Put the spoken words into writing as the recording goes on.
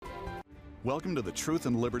Welcome to the Truth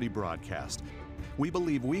and Liberty broadcast. We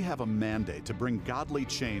believe we have a mandate to bring godly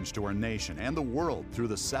change to our nation and the world through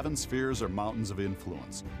the 7 spheres or mountains of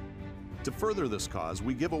influence. To further this cause,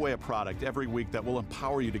 we give away a product every week that will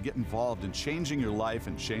empower you to get involved in changing your life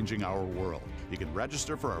and changing our world. You can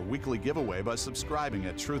register for our weekly giveaway by subscribing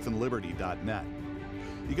at truthandliberty.net.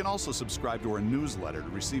 You can also subscribe to our newsletter to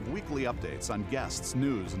receive weekly updates on guests,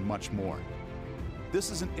 news, and much more. This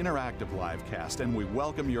is an interactive live cast, and we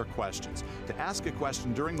welcome your questions. To ask a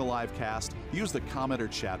question during the live cast, use the comment or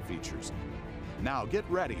chat features. Now get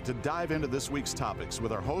ready to dive into this week's topics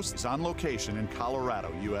with our hosts on location in Colorado,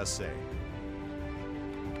 USA.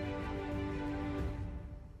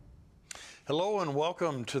 Hello and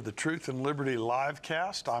welcome to the Truth and Liberty live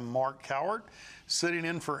cast. I'm Mark Cowart, sitting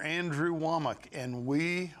in for Andrew Womack, and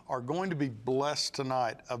we are going to be blessed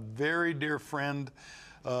tonight. A very dear friend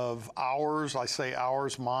of ours, I say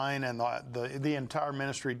ours, mine, and the entire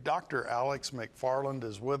ministry, Dr. Alex McFarland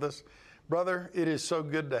is with us. Brother, it is so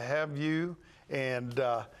good to have you, and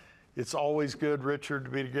it's always good, Richard,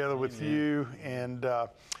 to be together with you. And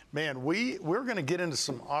man, we're going to get into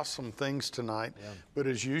some awesome things tonight, but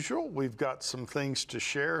as usual, we've got some things to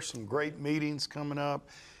share, some great meetings coming up,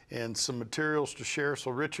 and some materials to share.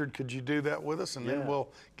 So Richard, could you do that with us? And then we'll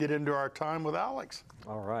get into our time with Alex.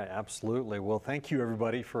 All right, absolutely. Well, thank you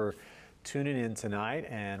everybody for tuning in tonight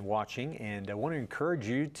and watching. And I want to encourage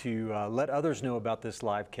you to let others know about this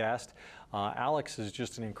live cast. Alex is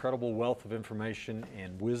just an incredible wealth of information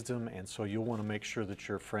and wisdom, and so you'll want to make sure that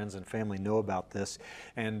your friends and family know about this.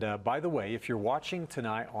 And by the way, if you're watching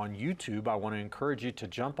tonight on YouTube, I want to encourage you to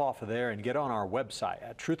jump off of there and get on our website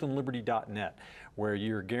at truthandliberty.net, where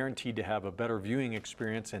you're guaranteed to have a better viewing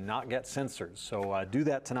experience and not get censored. So do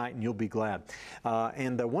that tonight and you'll be glad.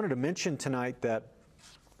 And I wanted to mention tonight that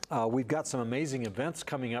we've got some amazing events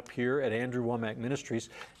coming up here at Andrew Womack Ministries.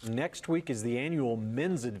 Next week is the annual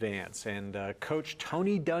Men's Advance, and Coach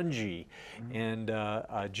Tony Dungy and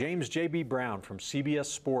James J.B. Brown from CBS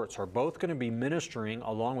Sports are both going to be ministering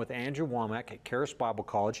along with Andrew Womack at Charis Bible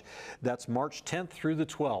College. That's March 10th through the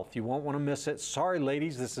 12th. You won't want to miss it. Sorry,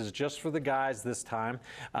 ladies, this is just for the guys this time.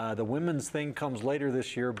 The women's thing comes later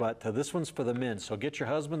this year, but this one's for the men. So get your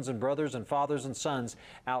husbands and brothers and fathers and sons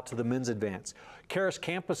out to the Men's Advance. Charis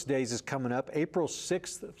Campus Days is coming up April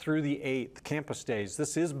 6th through the 8th, Campus Days.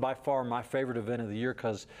 This is by far my favorite event of the year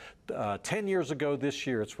because 10 years ago this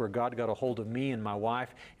year, it's where God got a hold of me and my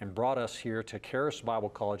wife and brought us here to Charis Bible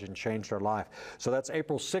College and changed our life. So that's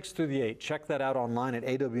April 6th through the 8th. Check that out online at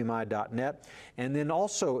awmi.net. And then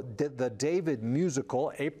also the David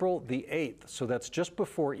musical, April the 8th. So that's just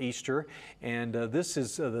before Easter. And this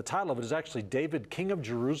is, the title of it is actually David, King of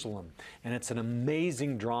Jerusalem. And it's an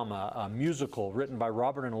amazing drama, a musical written by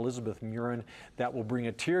Robert and Elizabeth Murin that will bring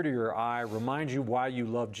a tear to your eye, remind you why you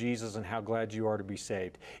love Jesus and how glad you are to be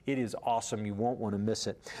saved. It is awesome. You won't want to miss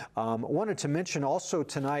it. Wanted to mention also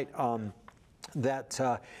tonight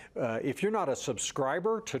that if you're not a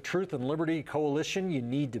subscriber to Truth and Liberty Coalition, you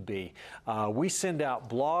need to be. We send out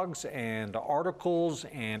blogs and articles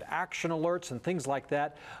and action alerts and things like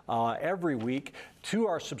that every week to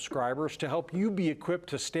our subscribers to help you be equipped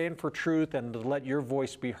to stand for truth and to let your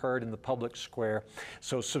voice be heard in the public square.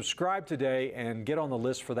 So subscribe today and get on the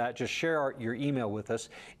list for that. Just share your email with us.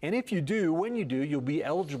 And if you do, when you do, you'll be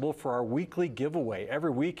eligible for our weekly giveaway.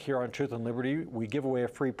 Every week here on Truth and Liberty, we give away a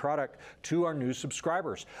free product to our new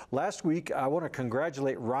subscribers. Last week, I want to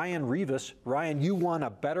congratulate Ryan Rivas. Ryan, you won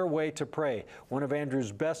A Better Way to Pray, one of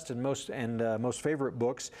Andrew's best and most favorite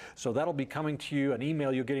books. So that'll be coming to you, an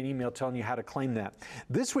email. You'll get an email telling you how to claim that.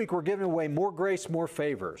 This week, we're giving away More Grace, More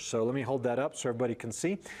Favor. So let me hold that up so everybody can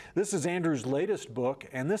see. This is Andrew's latest book,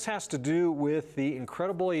 and this has to do with the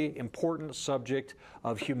incredibly important subject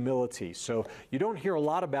of humility. So you don't hear a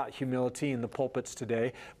lot about humility in the pulpits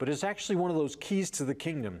today, but it's actually one of those keys to the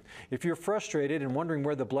kingdom. If you're frustrated and wondering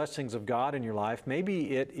where the blessings of God in your life,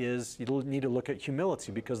 maybe it is you need to look at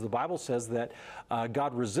humility, because the Bible says that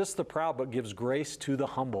God resists the proud but gives grace to the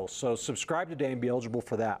humble. So subscribe today and be eligible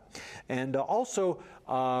for that. And also,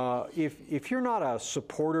 if you're not a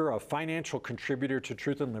supporter, a financial contributor to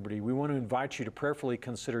Truth and Liberty, we want to invite you to prayerfully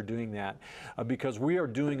consider doing that because we are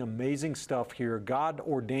doing amazing stuff here,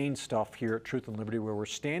 God-ordained stuff here at Truth and Liberty, where we're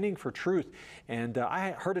standing for truth. And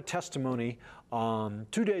I heard a testimony 2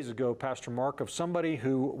 days ago, Pastor Mark, of somebody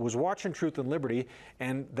who was watching Truth and Liberty,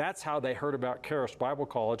 and that's how they heard about Charis Bible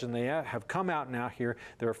College, and they have come out now here.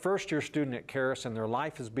 They're a first-year student at Charis, and their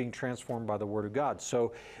life is being transformed by the Word of God.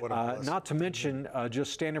 So not to mention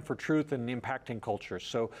just standing for truth and impacting culture.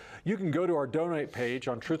 So you can go to our donate page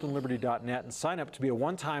on truthandliberty.net and sign up to be a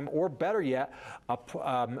one-time, or better yet,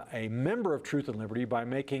 a member of Truth and Liberty by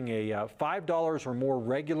making a $5 or more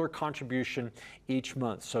regular contribution each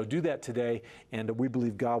month. So do that today, and we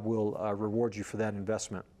believe God will reward you for that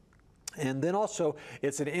investment. And then also,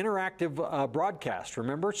 it's an interactive broadcast,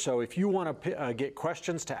 remember? So if you want to get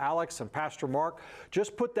questions to Alex and Pastor Mark,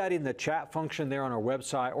 just put that in the chat function there on our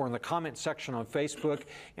website or in the comment section on Facebook,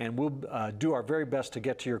 and we'll do our very best to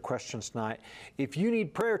get to your questions tonight. If you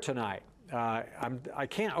need prayer tonight, I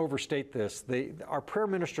can't overstate this. Our prayer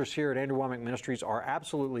ministers here at Andrew Wommack Ministries are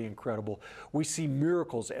absolutely incredible. We see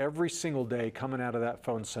miracles every single day coming out of that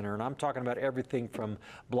phone center, and I'm talking about everything from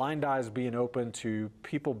blind eyes being opened to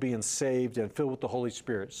people being saved and filled with the Holy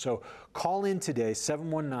Spirit. So call in today,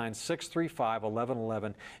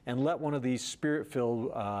 719-635-1111, and let one of these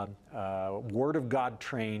Spirit-filled, Word of God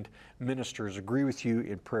trained ministers agree with you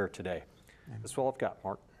in prayer today. That's all I've got,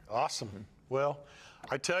 Mark. Awesome. Well,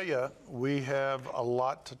 I tell you, we have a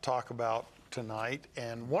lot to talk about tonight.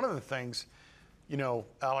 And one of the things, you know,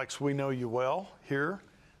 Alex, we know you well here.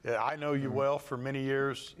 I know you well for many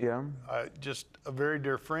years. Yeah. Just a very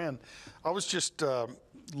dear friend. I was just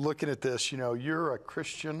looking at this. You know, you're a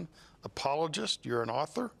Christian apologist. You're an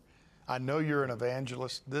author. I know you're an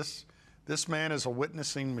evangelist. This man is a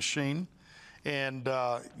witnessing machine. And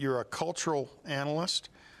you're a cultural analyst,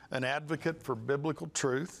 an advocate for biblical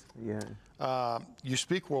truth. Yeah. You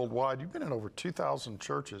speak worldwide. You've been in over 2,000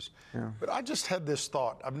 churches. Yeah. But I just had this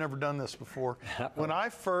thought. I've never done this before. When I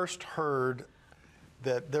first heard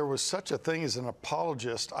that there was such a thing as an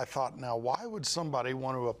apologist, I thought, now, why would somebody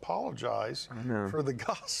want to apologize for the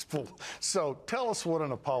gospel? So tell us what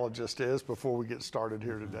an apologist is before we get started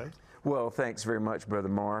here today. Well, thanks very much, Brother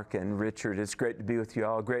Mark and Richard. It's great to be with you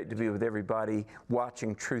all. Great to be with everybody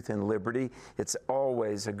watching Truth and Liberty. It's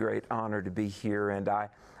always a great honor to be here, and I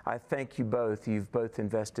thank you both. You've both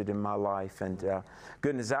invested in my life, and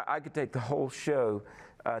goodness, I could take the whole show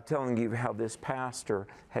telling you how this pastor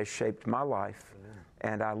has shaped my life.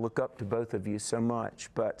 And I look up to both of you so much.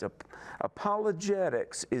 But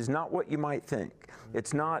apologetics is not what you might think.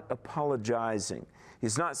 It's not apologizing.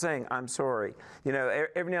 It's not saying, I'm sorry. You know,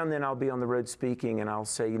 every now and then I'll be on the road speaking and I'll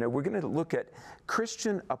say, you know, we're going to look at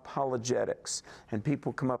Christian apologetics. And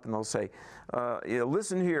people come up and they'll say,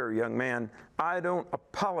 listen here, young man, I don't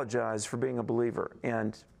apologize for being a believer.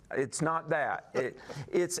 And it's not that.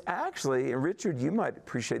 It's actually, and Richard, you might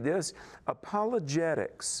appreciate this,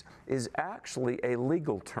 apologetics is actually a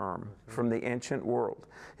legal term from the ancient world.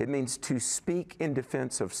 It means to speak in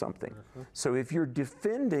defense of something. So if you're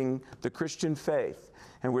defending the Christian faith,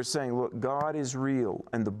 and we're saying, look, God is real,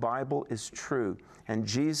 and the Bible is true, and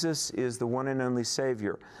Jesus is the one and only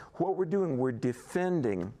Savior, what we're doing, we're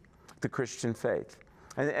defending the Christian faith.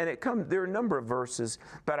 And there are a number of verses,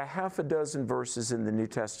 about a half a dozen verses in the New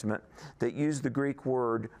Testament that use the Greek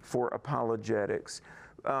word for apologetics.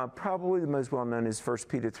 Probably the most well-known is 1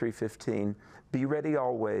 Peter 3:15. Be ready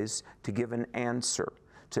always to give an answer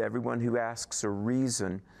to everyone who asks a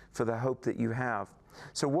reason for the hope that you have.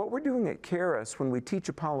 So what we're doing at Charis when we teach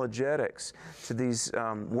apologetics to these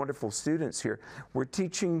wonderful students here, we're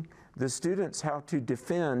teaching the students how to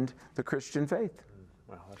defend the Christian faith.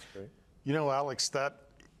 Wow, that's great. You know, Alex, that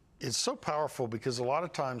is so powerful because a lot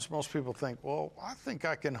of times most people think, well, I think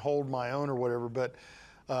I can hold my own or whatever, but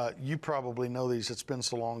you probably know these. It's been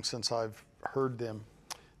so long since I've heard them,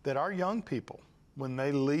 that our young people, when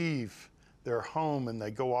they leave their home and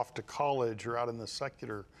they go off to college or out in the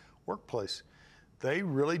secular workplace, they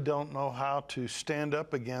really don't know how to stand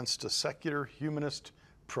up against a secular humanist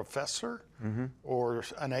professor or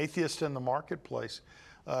an atheist in the marketplace.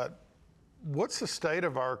 What's the state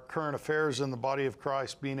of our current affairs in the body of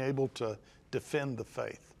Christ being able to defend the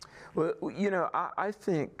faith? Well, you know, I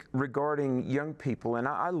think regarding young people, and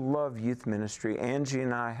I love youth ministry. Angie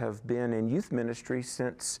and I have been in youth ministry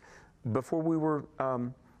since before we were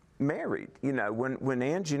married. You know, when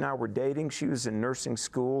Angie and I were dating, she was in nursing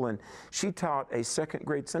school, and she taught a second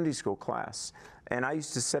grade Sunday school class. And I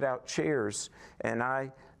used to set out chairs, and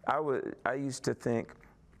I used to think,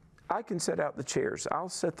 I can set out the chairs. I'll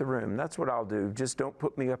set the room. That's what I'll do. Just don't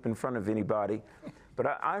put me up in front of anybody.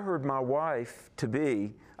 But I heard my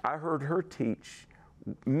wife-to-be, I heard her teach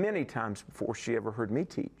many times before she ever heard me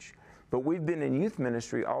teach. But we've been in youth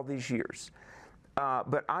ministry all these years.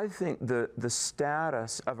 But I think the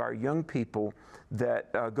status of our young people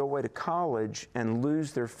that go away to college and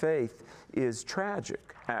lose their faith is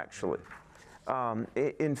tragic, actually.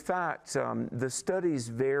 In fact, the studies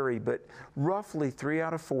vary, but roughly 3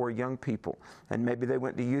 out of 4 young people, and maybe they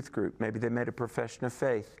went to youth group, maybe they made a profession of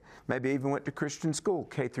faith, maybe even went to Christian school,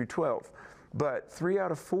 K through 12, but 3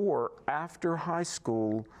 out of 4 after high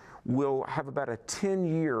school will have about a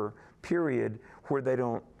 10-year period where they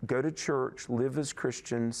don't go to church, live as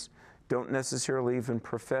Christians, don't necessarily even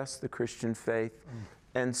profess the Christian faith.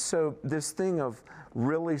 And so this thing of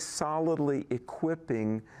really solidly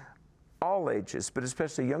equipping all ages, but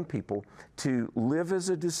especially young people, to live as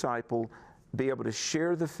a disciple, be able to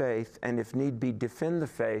share the faith, and if need be, defend the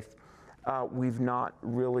faith, we've not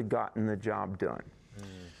really gotten the job done.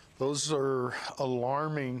 Those are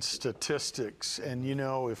alarming statistics. And you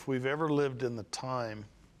know, if we've ever lived in the time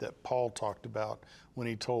that Paul talked about when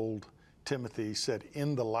he told Timothy, he said,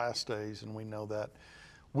 in the last days, and we know that,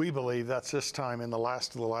 we believe that's this time in the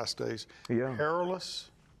last of the last days. Yeah.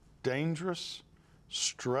 Perilous, dangerous,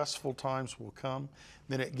 stressful times will come.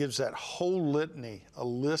 Then it gives that whole litany, a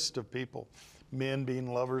list of people, men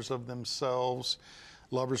being lovers of themselves,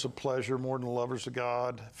 lovers of pleasure more than lovers of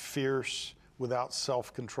God, fierce, without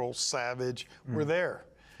self-control, savage. We're there.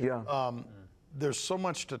 Yeah. There's so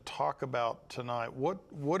much to talk about tonight.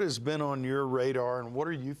 What has been on your radar, and what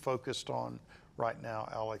are you focused on right now,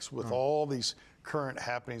 Alex, with all these current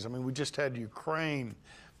happenings? I mean, we just had Ukraine,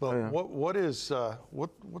 but what's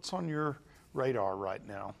on your radar right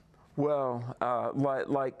now? Well,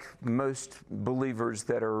 like most believers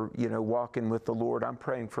that are, walking with the Lord, I'm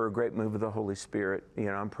praying for a great move of the Holy Spirit.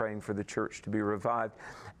 I'm praying for the church to be revived.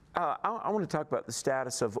 I want to talk about the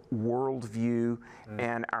status of worldview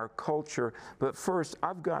and our culture. But first,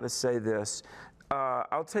 I've got to say this.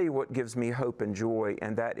 I'll tell you what gives me hope and joy,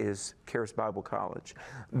 and that is Charis Bible College.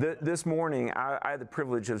 This morning, I had the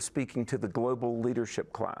privilege of speaking to the Global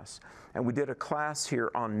Leadership class, and we did a class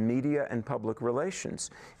here on media and public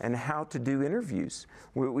relations and how to do interviews.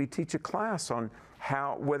 We teach a class on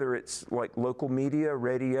how, whether it's like local media,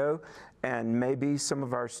 radio, and maybe some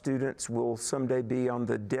of our students will someday be on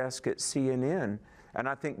the desk at CNN. And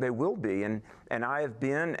I think they will be. And I have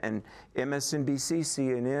been, and MSNBC,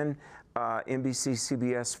 CNN, NBC,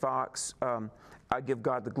 CBS, Fox. I give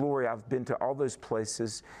God the glory. I've been to all those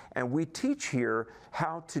places. And we teach here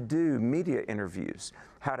how to do media interviews,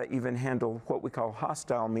 how to even handle what we call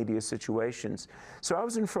hostile media situations. So I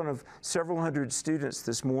was in front of several hundred students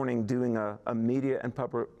this morning doing a media and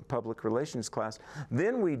public relations class.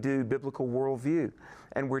 Then we do biblical worldview.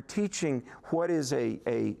 And we're teaching what is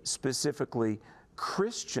a specifically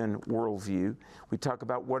Christian worldview. We talk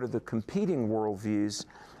about what are the competing worldviews.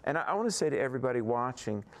 And I want to say to everybody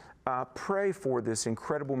watching, pray for this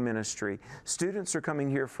incredible ministry. Students are coming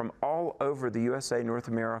here from all over the USA, North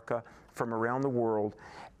America, from around the world.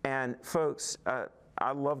 And folks,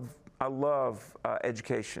 I love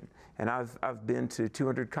education. And I've been to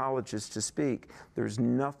 200 colleges to speak. There's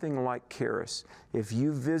nothing like Charis. If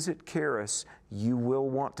you visit Charis, you will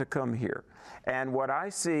want to come here. And what I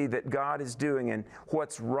see that God is doing and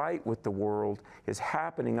what's right with the world is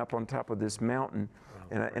happening up on top of this mountain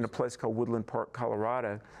in a place called Woodland Park,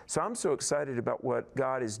 Colorado. So I'm so excited about what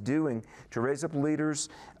God is doing to raise up leaders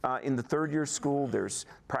in the third-year school. There's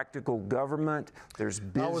practical government. There's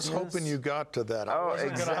business. I was hoping you got to that.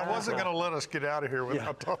 I wasn't going to let us get out of here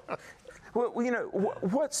without talking. Well,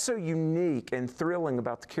 what's so unique and thrilling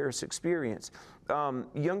about the Charis experience?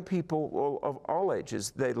 Young people of all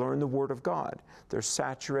ages, they learn the Word of God. They're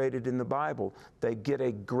saturated in the Bible. They get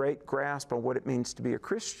a great grasp on what it means to be a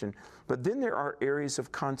Christian. But then there are areas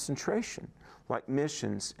of concentration, like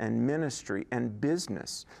missions and ministry and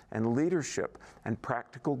business and leadership and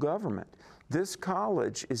practical government. This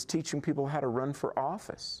college is teaching people how to run for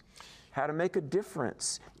office, how to make a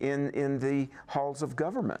difference in the halls of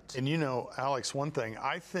government. And Alex, one thing,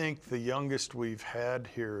 I think the youngest we've had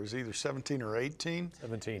here is either 17 or 18.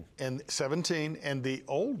 17. And 17, and the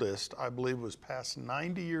oldest, I believe, was past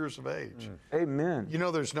 90 years of age. Amen.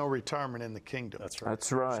 There's no retirement in the kingdom. That's right.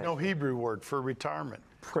 That's right. There's no Hebrew word for retirement.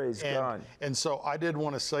 Praise God. And so I did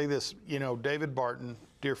want to say this, David Barton,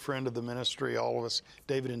 dear friend of the ministry, all of us,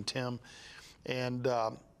 David and Tim, and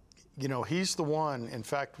he's the one. In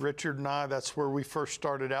fact, Richard and I, that's where we first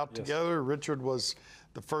started out together. Richard was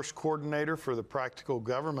the first coordinator for the practical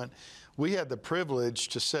government. We had the privilege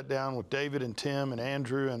to sit down with David and Tim and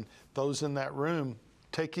Andrew and those in that room,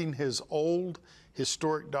 taking his old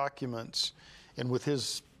historic documents and with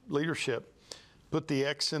his leadership, put the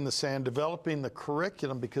X in the sand, developing the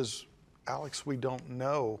curriculum because, Alex, we don't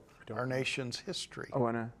know our nation's history. Oh,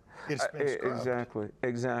 I know. It's been scrubbed.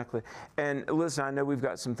 Exactly. And listen, I know we've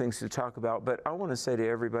got some things to talk about, but I want to say to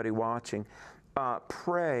everybody watching,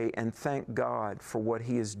 pray and thank God for what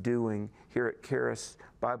He is doing here at Charis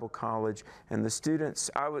Bible College. And the students,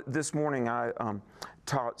 this morning I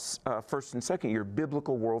taught first and second year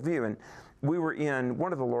biblical worldview, and we were in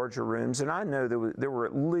one of the larger rooms, and I know there were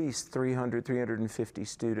at least 350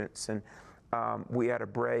 students, and we had a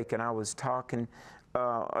break, and I was talking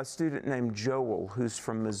a student named Joel, who's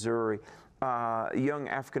from Missouri, a young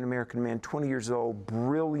African-American man, 20 years old,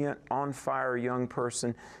 brilliant, on-fire young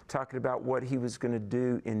person, talking about what he was going to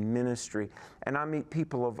do in ministry. And I meet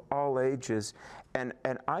people of all ages, and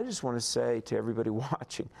I just want to say to everybody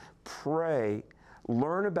watching, pray,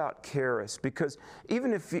 learn about Charis, because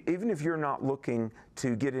even if you're not looking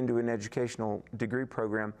to get into an educational degree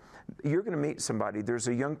program, you're going to meet somebody. There's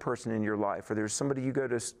a young person in your life, or there's somebody you go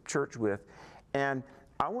to church with, and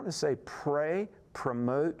I want to say pray,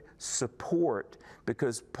 promote, support,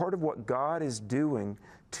 because part of what God is doing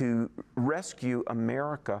to rescue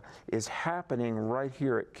America is happening right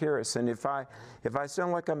here at Charis. And if I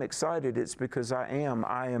sound like I'm excited, it's because I am.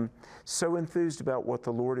 I am so enthused about what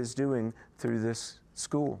the Lord is doing through this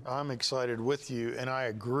school. I'm excited with you, and I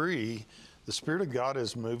agree. The Spirit of God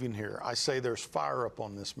is moving here. I say there's fire up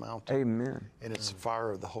on this mountain. Amen. And it's the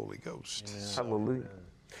fire of the Holy Ghost. So, hallelujah.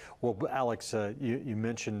 Well, Alex, you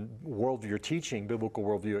mentioned worldview, you're teaching biblical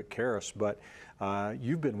worldview at Charis, but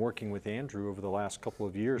you've been working with Andrew over the last couple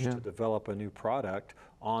of years to develop a new product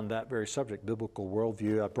on that very subject, biblical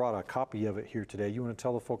worldview. I brought a copy of it here today. You want to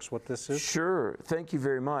tell the folks what this is? Sure. Thank you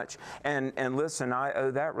very much. And listen, I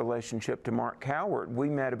owe that relationship to Mark Cowart. We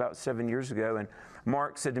met about 7 years ago, and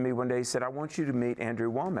Mark said to me one day, he said, I want you to meet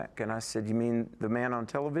Andrew Wommack. And I said, you mean the man on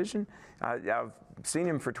television? I've seen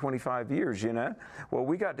him for 25 years, you know. Well,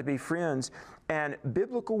 we got to be friends. And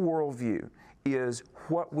biblical worldview is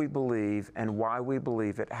what we believe and why we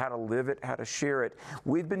believe it, how to live it, how to share it.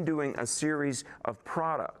 We've been doing a series of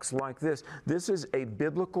products like this. This is a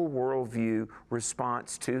biblical worldview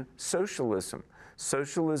response to socialism.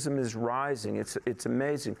 Socialism is rising. It's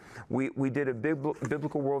amazing. We did a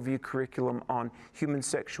biblical worldview curriculum on human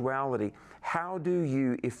sexuality. How do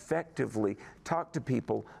you effectively talk to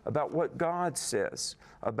people about what God says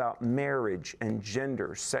about marriage and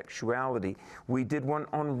gender, sexuality? We did one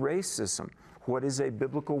on racism. What is a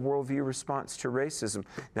biblical worldview response to racism?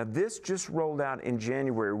 Now, this just rolled out in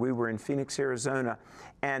January. We were in Phoenix, Arizona,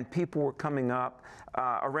 and people were coming up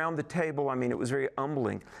around the table. I mean, it was very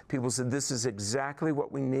humbling. People said, this is exactly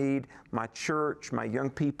what we need, my church, my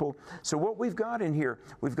young people. So what we've got in here,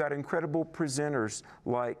 we've got incredible presenters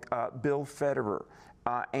like Bill Federer,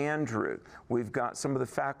 Andrew. We've got some of the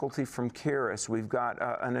faculty from Charis. We've got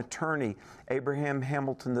an attorney, Abraham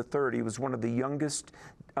Hamilton III. He was one of the youngest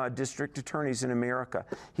district attorneys in America.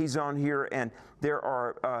 He's on here, and there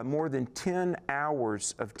are more than 10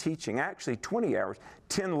 hours of teaching, actually 20 hours,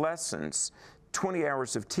 10 lessons, 20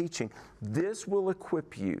 hours of teaching. This will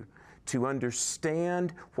equip you to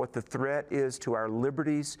understand what the threat is to our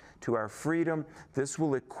liberties, to our freedom. This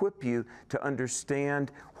will equip you to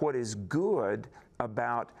understand what is good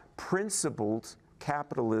about principled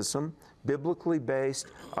capitalism, biblically based,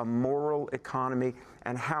 a moral economy,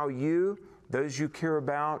 and how you, those you care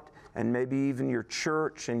about, and maybe even your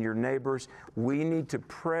church and your neighbors, we need to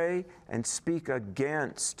pray and speak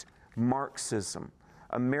against Marxism.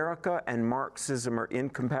 America and Marxism are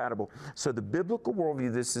incompatible. So the biblical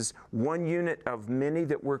worldview, this is one unit of many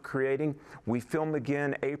that we're creating. We film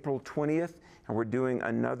again April 20th, and we're doing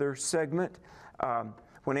another segment.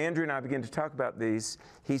 When Andrew and I began to talk about these,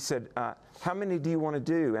 he said, how many do you want to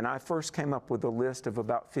do? And I first came up with a list of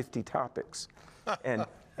about 50 topics. And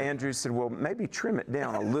Andrew said, well, maybe trim it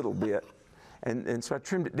down a little bit. And so I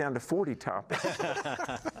trimmed it down to 40 topics.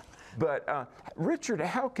 But Richard,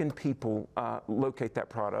 how can people locate that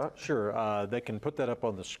product? Sure, they can put that up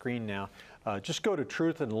on the screen now. Just go to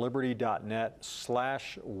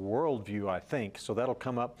truthandliberty.net/worldview, I think. So that'll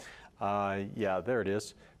come up. Yeah, there it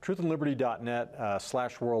is.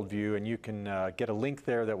 truthandliberty.net/worldview, and you can get a link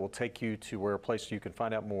there that will take you to a place you can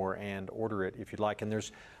find out more and order it if you'd like. And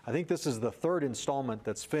there's, I think this is the third installment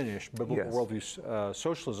that's finished, Biblical Worldview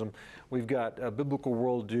Socialism. We've got Biblical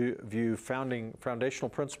Worldview Foundational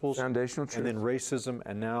Principles, Foundational Truth, and then Racism,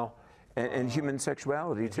 and now and human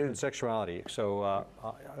sexuality too. Human sexuality. So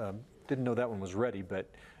didn't know that one was ready, but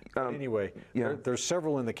anyway, there's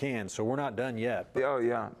several in the can, so we're not done yet. Oh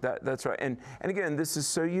yeah, that's right. And again, this is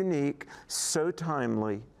so unique, so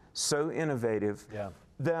timely, so innovative,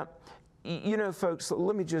 that You know, folks,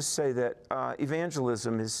 let me just say that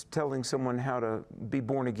evangelism is telling someone how to be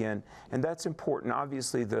born again, and that's important.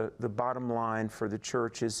 Obviously, the bottom line for the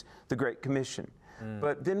church is the Great Commission.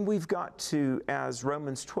 But then we've got to, as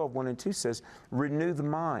Romans 12:1-2 says, renew the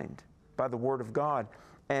mind by the Word of God.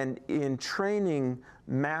 And in training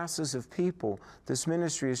masses of people, this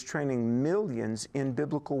ministry is training millions in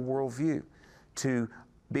biblical worldview to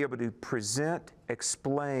be able to present,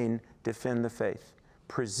 explain, defend the faith.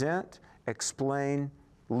 Present, explain,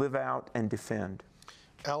 live out, and defend.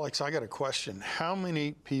 Alex, I got a question. How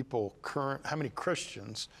many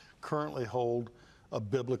Christians currently hold a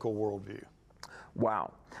biblical worldview?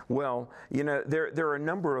 Wow. Well, you know, there are a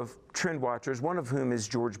number of trend watchers, one of whom is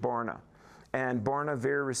George Barna. And Barna,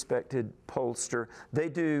 very respected pollster, they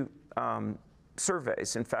do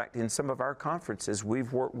surveys. In fact, in some of our conferences,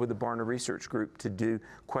 we've worked with the Barna Research Group to do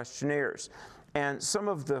questionnaires. And some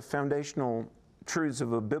of the foundational truths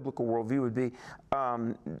of a biblical worldview would be,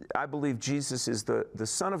 I believe Jesus is the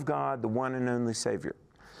Son of God, the one and only Savior.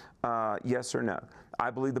 Yes or no? I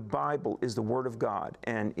believe the Bible is the Word of God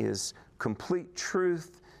and is complete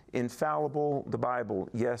truth, infallible, the Bible,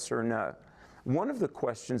 yes or no? One of the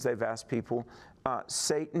questions they've asked people,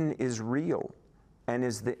 Satan is real and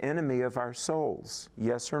is the enemy of our souls,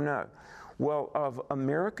 yes or no? Well, of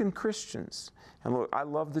American Christians, and look, I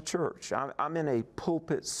love the church. I'm in a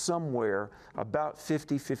pulpit somewhere about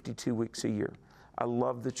 52 weeks a year. I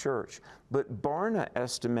love the church. But Barna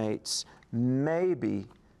estimates maybe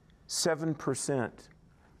 7%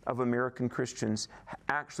 of American Christians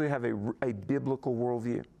actually have a biblical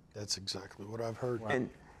worldview. That's exactly what I've heard. And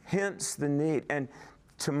hence the need. And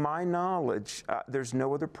to my knowledge, there's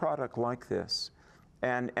no other product like this.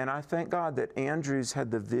 And I thank God that Andrew's had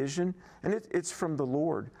the vision, and it's from the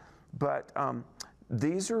Lord. But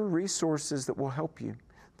these are resources that will help you.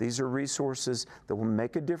 These are resources that will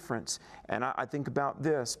make a difference. And I think about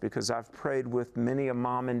this because I've prayed with many a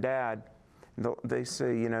mom and dad. They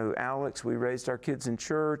say, you know, Alex, we raised our kids in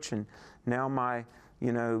church, and now my,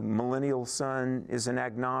 you know, millennial son is an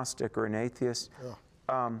agnostic or an atheist.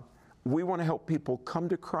 Yeah. We want to help people come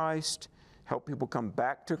to Christ, help people come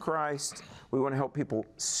back to Christ. We want to help people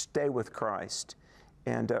stay with Christ.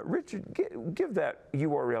 And Richard, give that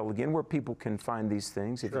URL again where people can find these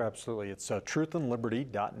things. Sure, absolutely. It's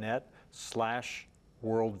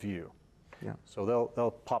truthandliberty.net/worldview. Yeah. So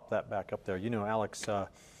they'll pop that back up there. You know, Alex,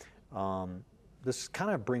 this kind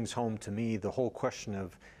of brings home to me the whole question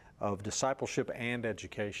of discipleship and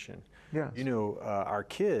education. Yes. You know, our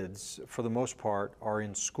kids, for the most part, are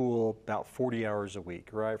in school about 40 hours a week,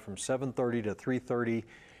 right? From 7:30 to 3:30,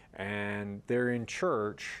 and they're in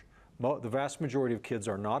church. The vast majority of kids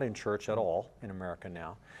are not in church at all in America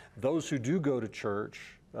now. Those who do go to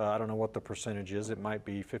church, I don't know what the percentage is, it might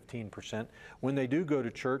be 15%. When they do go to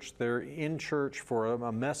church, they're in church for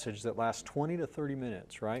a message that lasts 20 to 30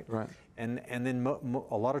 minutes, right? Right. And then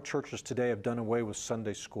a lot of churches today have done away with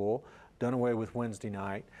Sunday school, done away with Wednesday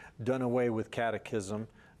night, done away with catechism,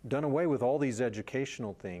 done away with all these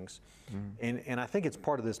educational things. And I think it's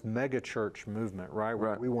part of this mega church movement, right?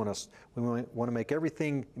 Where we want to make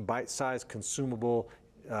everything bite-sized, consumable,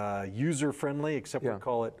 user-friendly, except we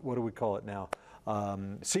call it, what do we call it now?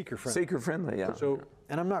 Seeker-friendly. Seeker-friendly, yeah. So,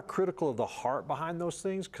 and I'm not critical of the heart behind those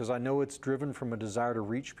things because I know it's driven from a desire to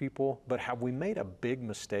reach people, but have we made a big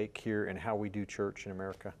mistake here in how we do church in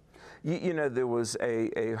America? You know, there was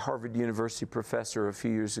a Harvard University professor a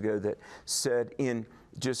few years ago that said in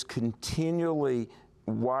just continually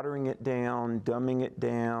watering it down, dumbing it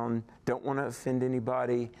down, don't want to offend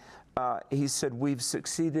anybody, he said, we've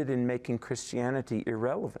succeeded in making Christianity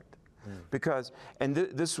irrelevant. Because, and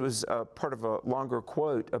this was part of a longer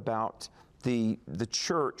quote about the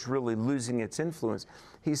church really losing its influence.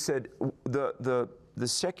 He said, the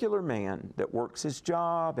secular man that works his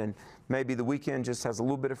job and maybe the weekend just has a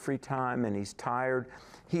little bit of free time and he's tired,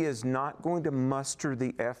 he is not going to muster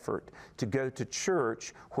the effort to go to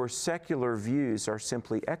church where secular views are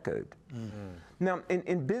simply echoed. Now,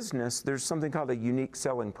 in business, there's something called a unique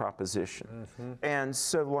selling proposition. And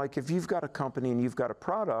so, like, if you've got a company and you've got a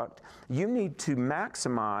product, you need to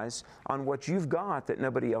maximize on what you've got that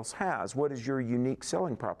nobody else has. What is your unique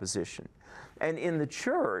selling proposition? And in the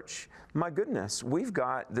church, my goodness, we've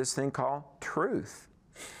got this thing called truth.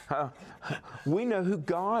 We know who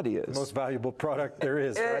God is. Most valuable product there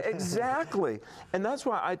is, right? Exactly. And that's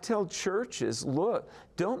why I tell churches, look,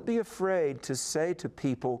 don't be afraid to say to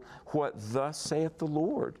people what thus saith the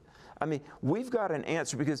Lord. I mean, we've got an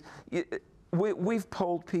answer because we've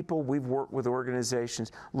polled people, we've worked with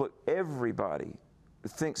organizations. Look, everybody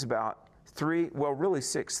thinks about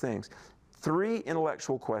 6 things. 3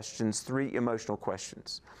 intellectual questions, 3 emotional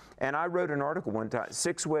questions. And I wrote an article one time,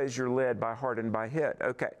 6 ways you're led by heart and by head.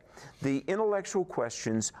 Okay, the intellectual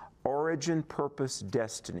questions, origin, purpose,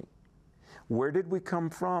 destiny. Where did we come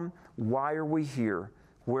from? Why are we here?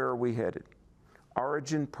 Where are we headed?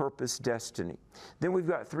 Origin, purpose, destiny. Then we've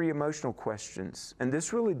got 3 emotional questions, and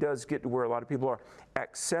this really does get to where a lot of people are.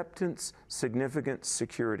 Acceptance, significance,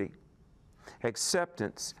 security.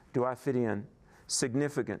 Acceptance, do I fit in?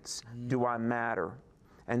 Significance, do I matter?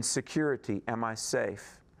 And security, am I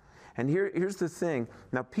safe? And here's the thing.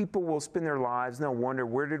 Now, people will spend their lives and they'll wonder,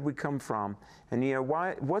 where did we come from? And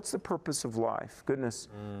what's the purpose of life? Goodness,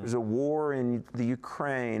 there's a war in the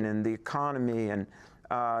Ukraine and the economy and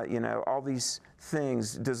all these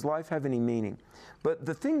things. Does life have any meaning? But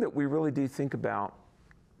the thing that we really do think about,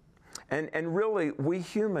 and really we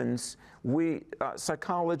humans,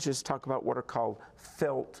 psychologists talk about what are called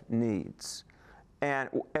felt needs. And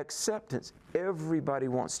acceptance, everybody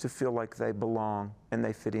wants to feel like they belong and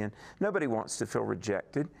they fit in. Nobody wants to feel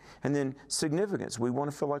rejected. And then significance, we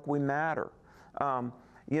want to feel like we matter.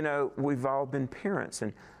 We've all been parents,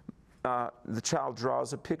 and the child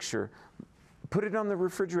draws a picture. Put it on the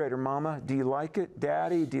refrigerator, Mama. Do you like it?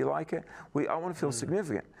 Daddy, do you like it? We all want to feel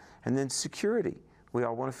significant. And then security. We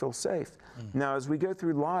all want to feel safe. Now, as we go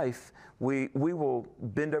through life, we will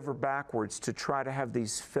bend over backwards to try to have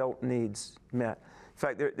these felt needs met. In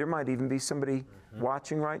fact, there might even be somebody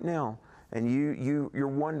watching right now, and you're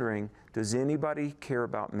wondering, does anybody care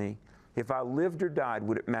about me? If I lived or died,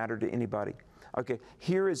 would it matter to anybody? Okay,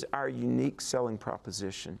 here is our unique selling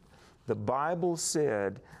proposition. The Bible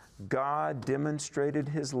said God demonstrated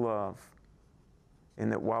His love in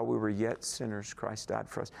that while we were yet sinners, Christ died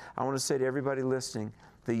for us. I want to say to everybody listening,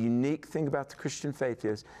 the unique thing about the Christian faith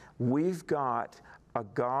is we've got a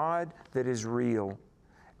God that is real,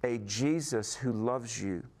 a Jesus who loves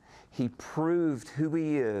you. He proved who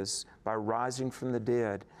He is by rising from the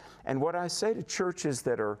dead. And what I say to churches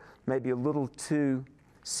that are maybe a little too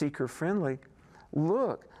seeker-friendly,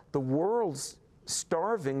 look, the world's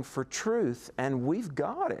starving for truth, and we've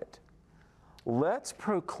got it. Let's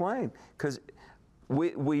proclaim, because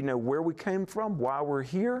we know where we came from, why we're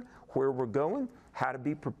here, where we're going, how to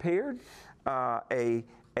be prepared. A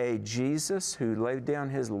Jesus who laid down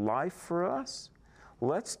His life for us.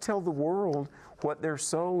 Let's tell the world what their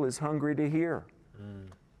soul is hungry to hear.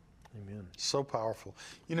 Amen. So powerful.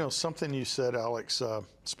 Something you said, Alex,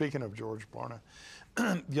 speaking of George Barna,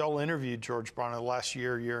 y'all interviewed George Barna last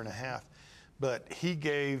year and a half, but he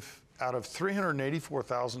gave, out of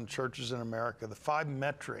 384,000 churches in America, the 5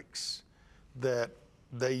 metrics that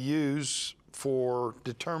they use for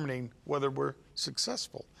determining whether we're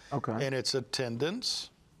successful. Okay. And it's attendance,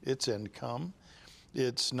 it's income,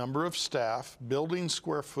 it's number of staff, building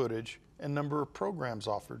square footage, and number of programs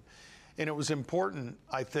offered. And it was important,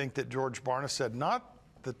 I think, that George Barna said, not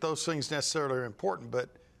that those things necessarily are important, but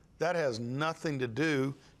that has nothing to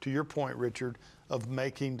do, to your point, Richard, of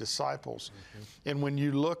making disciples. And when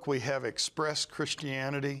you look, we have Express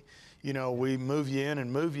Christianity. We move you in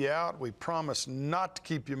and move you out. We promise not to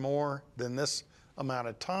keep you more than this amount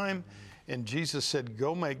of time. And Jesus said,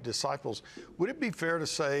 go make disciples. Would it be fair to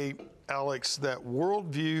say, Alex, that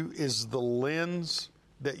worldview is the lens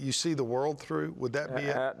that you see the world through? Would that be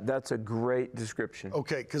it? That's a great description.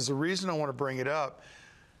 Okay, because the reason I want to bring it up,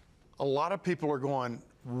 a lot of people are going,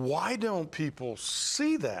 why don't people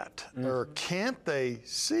see that? Or can't they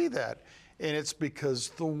see that? And it's because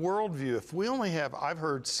the worldview, if we only have, I've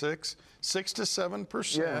heard 6 to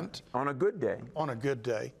 7%. On a good day. On a good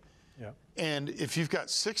day. Yeah. And if you've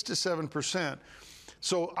got 6 to 7%,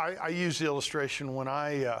 so I use the illustration when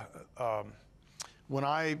I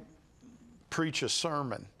preach a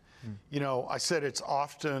sermon. I said it's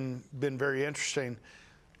often been very interesting.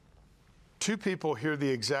 2 people hear the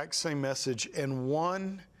exact same message, and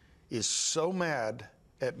one is so mad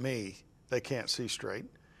at me they can't see straight,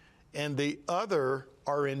 and the other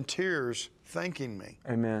are in tears thanking me.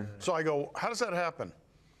 Amen. So I go, how does that happen?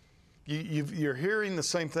 You're hearing the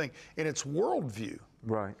same thing, and it's worldview.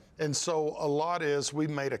 Right. And so a lot is we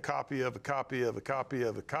made a copy of a copy of a copy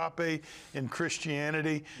of a copy in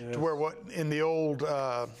Christianity, to where what in the old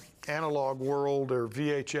analog world or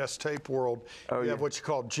VHS tape world, you have what you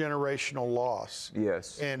call generational loss.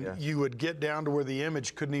 Yes. And you would get down to where the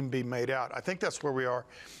image couldn't even be made out. I think that's where we are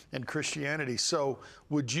in Christianity. So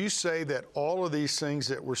would you say that all of these things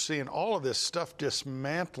that we're seeing, all of this stuff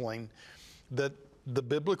dismantling, that the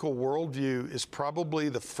biblical worldview is probably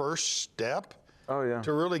the first step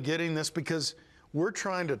to really getting this? Because we're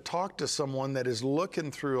trying to talk to someone that is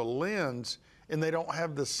looking through a lens and they don't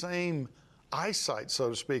have the same eyesight, so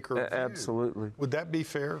to speak, or view. Absolutely. Would that be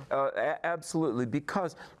fair? Absolutely,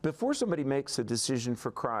 because before somebody makes a decision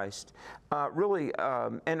for Christ, really,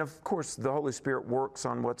 and of course the Holy Spirit works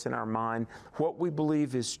on what's in our mind, what we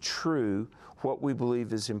believe is true, what we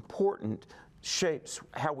believe is important, shapes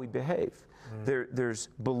how we behave. There's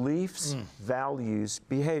beliefs, values,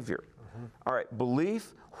 behavior. All right,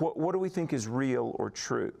 belief, what do we think is real or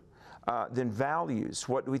true? Then values,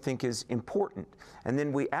 what do we think is important? And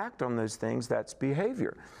then we act on those things, that's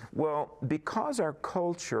behavior. Well, because our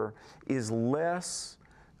culture is less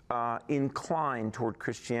inclined toward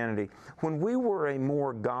Christianity, when we were a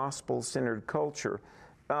more gospel-centered culture,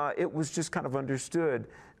 it was just kind of understood,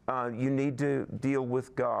 you need to deal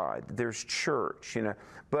with God, there's church, you know.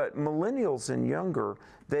 But millennials and younger,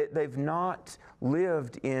 they've not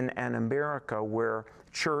lived in an America where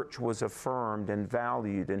church was affirmed and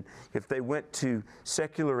valued. And if they went to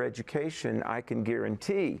secular education, I can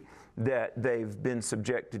guarantee that they've been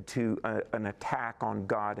subjected to an attack on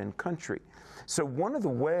God and country. So one of the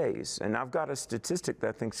ways, and I've got a statistic that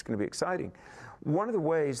I think is going to be exciting, one of the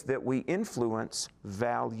ways that we influence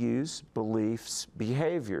values, beliefs,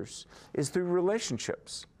 behaviors is through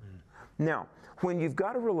relationships. Now, when you've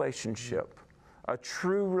got a relationship, a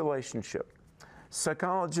true relationship,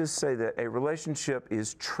 psychologists say that a relationship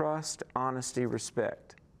is trust, honesty,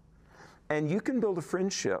 respect. And you can build a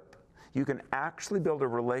friendship. You can actually build a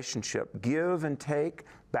relationship, give and take,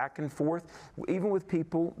 back and forth, even with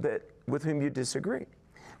people with whom you disagree.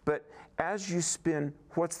 But as you spend,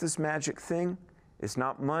 what's this magic thing? It's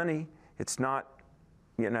not money. It's not,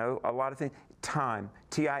 you know, a lot of things. Time,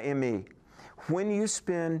 T-I-M-E. When you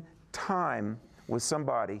spend time with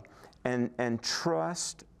somebody and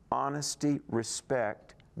trust, honesty,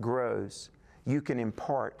 respect grows, you can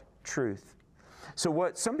impart truth. So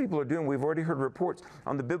what some people are doing, we've already heard reports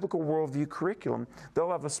on the biblical worldview curriculum,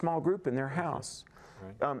 they'll have a small group in their house.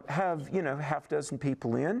 Right. Have, you know, half dozen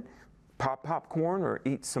people in, pop popcorn or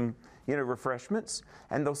eat some, you know, refreshments,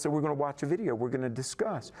 and they'll say, we're going to watch a video, we're going to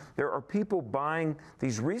discuss. There are people buying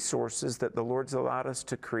these resources that the Lord's allowed us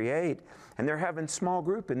to create, and they're having small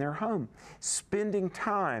group in their home, spending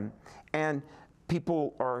time, and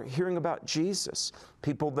people are hearing about Jesus.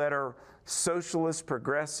 People that are socialist,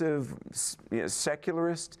 progressive, you know,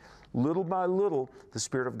 secularist, little by little, the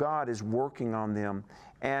Spirit of God is working on them.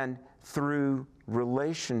 And through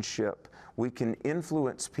relationship, we can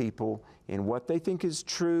influence people in what they think is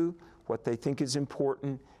true, what they think is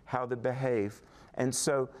important, how they behave. And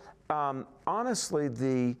so, honestly,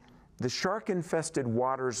 the shark-infested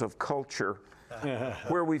waters of culture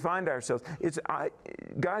where we find ourselves,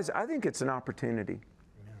 guys, I think it's an opportunity.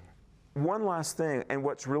 One last thing, and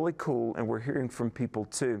what's really cool, and we're hearing from people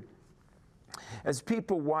too, as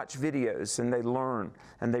people watch videos and they learn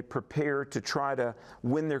and they prepare to try to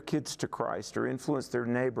win their kids to Christ or influence their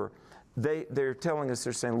neighbor, they're telling us,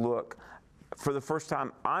 they're saying, look, for the first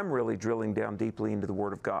time, I'm really drilling down deeply into the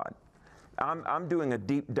Word of God. I'm doing a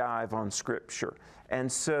deep dive on Scripture.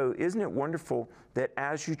 And so isn't it wonderful that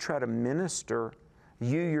as you try to minister,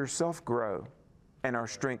 you yourself grow and are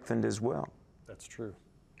strengthened as well? That's true.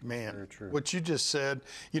 Man, what you just said,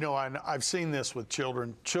 you know, I've seen this with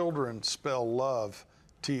children. Children spell love,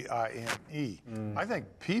 T-I-M-E. I think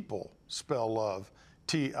people spell love,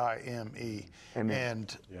 T-I-M-E. Amen.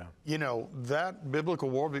 And, you know, that biblical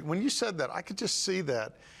worldview, when you said that, I could just see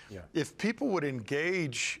that. Yeah. If people would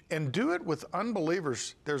engage and do it with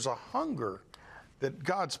unbelievers, there's a hunger that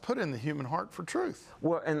God's put in the human heart for truth.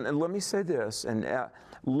 Well, and let me say this, and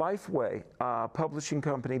Lifeway, publishing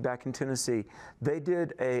company back in Tennessee, they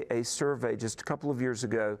did a survey just a couple of years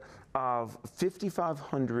ago of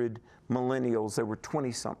 5,500 millennials. They were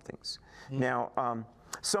 20-somethings. Now,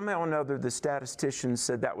 somehow or another, the statisticians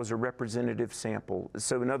said that was a representative sample.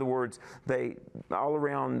 So in other words, they all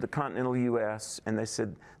around the continental U.S., and they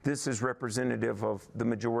said this is representative of the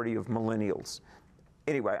majority of millennials.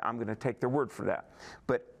 Anyway, I'm going to take their word for that.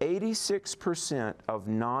 But 86% of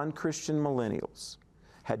non-Christian millennials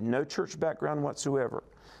had no church background whatsoever,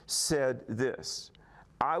 said this: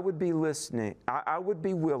 I would be willing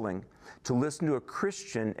to listen to a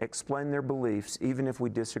Christian explain their beliefs even if we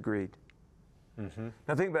disagreed.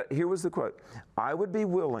 Now think about it. Here was the quote: I would be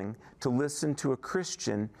willing to listen to a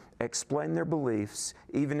Christian explain their beliefs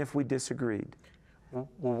even if we disagreed. Well,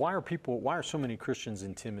 why are so many Christians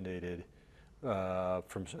intimidated why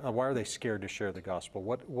are they scared to share the gospel?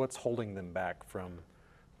 What's holding them back from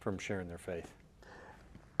sharing their faith?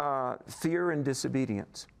 Fear and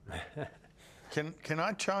disobedience. Can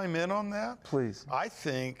I chime in on that? Please. I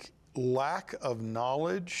think lack of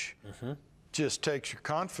knowledge just takes your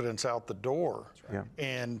confidence out the door. Yeah.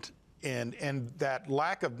 And, And that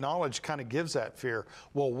lack of knowledge kind of gives that fear.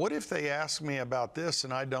 Well, what if they ask me about this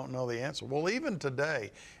and I don't know the answer? Well, even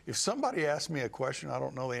today, if somebody asks me a question I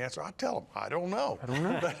don't know the answer, I tell them I don't know.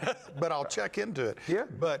 But I'll check into it. Yeah,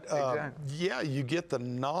 But exactly. yeah, you get the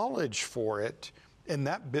knowledge for it, and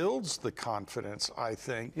that builds the confidence, I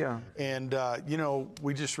think. Yeah. And you know,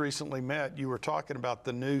 we just recently met. You were talking about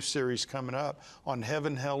the new series coming up on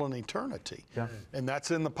heaven, hell, and eternity. Yeah. And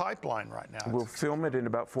that's in the pipeline right now. We'll film it in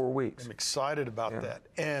about 4 weeks. I'm excited about that.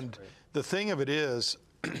 And the thing of it is,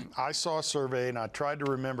 I saw a survey, and I tried to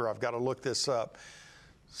remember, I've got to look this up.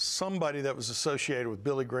 Somebody that was associated with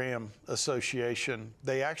Billy Graham Association,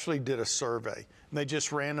 they actually did a survey. And they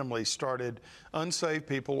just randomly started unsaved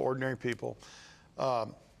people, ordinary people.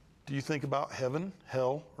 Do you think about heaven,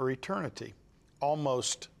 hell, or eternity?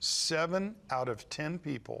 Almost 7 out of 10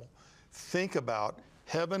 people think about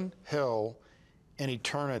heaven, hell, and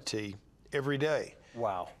eternity every day.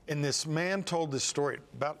 Wow. And this man told this story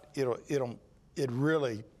about, it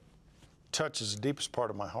really touches the deepest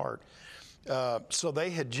part of my heart. So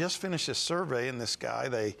they had just finished a survey, and this guy,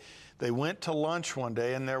 they went to lunch one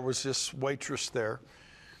day, and there was this waitress there.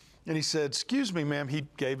 And he said, "Excuse me, ma'am." He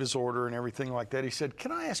gave his order and everything like that. He said,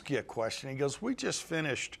 "Can I ask you a question?" He goes, "We just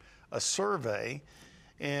finished a survey,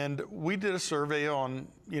 and we did a survey on,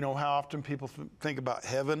 how often people think about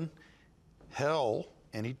heaven, hell,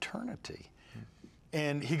 and eternity."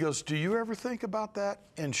 And he goes, "Do you ever think about that?"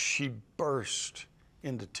 And she burst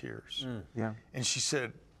into tears. Yeah. And she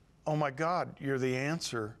said, "Oh my God, you're the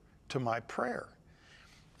answer to my prayer."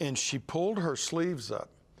 And she pulled her sleeves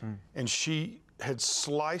up, and she had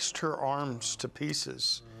sliced her arms to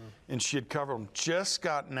pieces, and she had covered them, just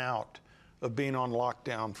gotten out of being on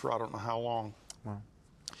lockdown for I don't know how long. Wow.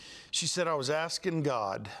 She said, "I was asking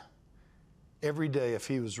God every day if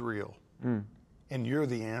he was real, and you're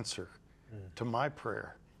the answer to my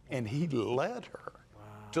prayer." And he led her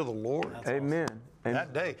to the Lord. Amen. And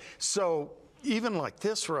That day. So even like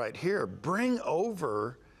this right here, bring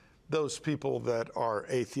over those people that are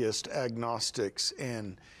atheist, agnostics,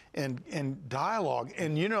 and dialogue.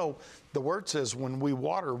 And the word says, when we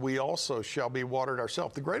water, we also shall be watered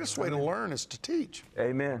ourselves. The greatest way to learn is to teach.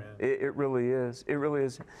 Amen. It really is. It really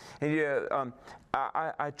is. And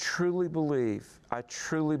I truly believe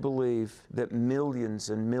that millions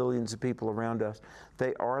and millions of people around us,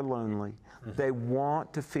 they are lonely. They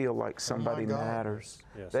want to feel like somebody God. matters.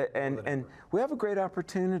 Yes. And we have a great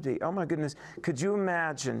opportunity. Oh my goodness. Could you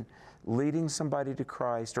imagine leading somebody to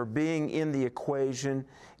Christ or being in the equation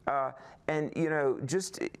and,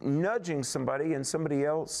 just nudging somebody and somebody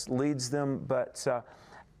else leads them? But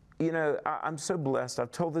I'm so blessed.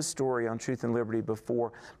 I've told this story on Truth and Liberty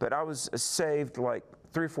before, but I was saved like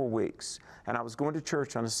 3 or 4 weeks, and I was going to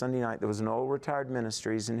church on a Sunday night. There was an old retired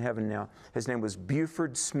minister. He's in heaven now. His name was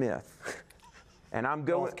Buford Smith. And I'm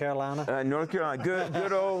going North Carolina? North Carolina.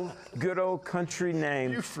 Good old country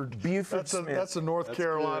name. Buford Smith. That's a North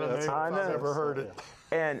Carolina name if I've ever heard it.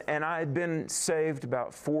 And I had been saved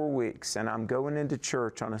about 4 weeks, and I'm going into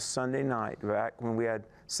church on a Sunday night, back when we had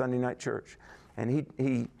Sunday night church. And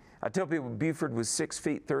I tell people Buford was 6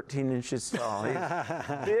 feet 13 inches tall. He's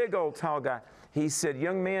a big old tall guy. He said,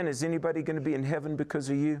 "Young man, is anybody going to be in heaven because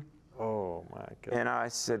of you?" Oh my God. And I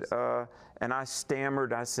said, and I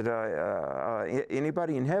stammered. I said,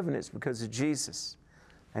 "Anybody in heaven, it's because of Jesus."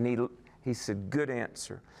 And he said, "Good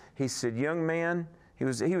answer." He said, "Young man," he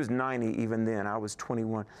was 90 even then. I was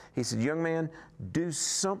 21. He said, "Young man, do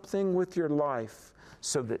something with your life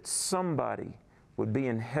so that somebody would be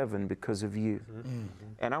in heaven because of you." Mm-hmm.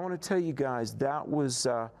 And I want to tell you guys, that was,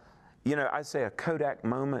 I say a Kodak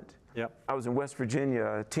moment. Yep. I was in West Virginia.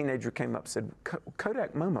 A teenager came up and said,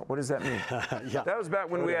 "Kodak moment, what does that mean?" Yeah. That was back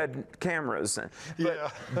when we had cameras.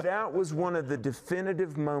 But that was one of the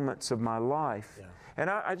definitive moments of my life. Yeah. And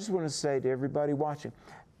I just want to say to everybody watching,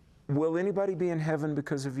 will anybody be in heaven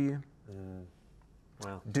because of you?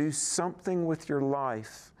 Wow. Do something with your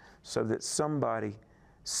life so that somebody,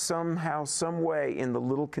 somehow, some way in the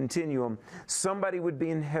little continuum, somebody would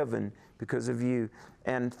be in heaven because of you.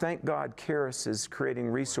 And thank God Charis is creating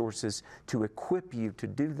resources to equip you to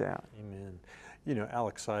do that. Amen.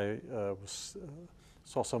 Alex, I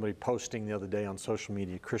saw somebody posting the other day on social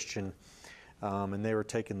media, Christian, and they were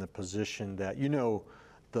taking the position that,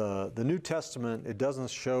 the New Testament, it doesn't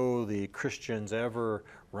show the Christians ever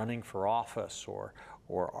running for office or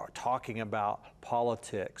talking about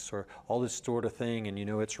politics or all this sort of thing. And,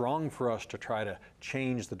 it's wrong for us to try to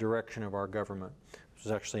change the direction of our government. This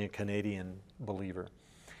was actually a Canadian believer.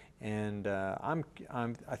 And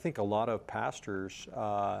I think a lot of pastors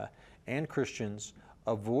and Christians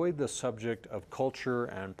avoid the subject of culture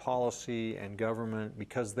and policy and government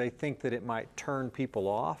because they think that it might turn people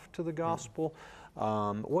off to the gospel.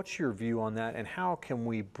 What's your view on that, and how can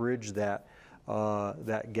we bridge that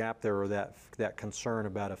gap there, or that concern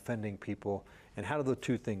about offending people, and how do the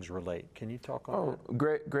two things relate? Can you talk on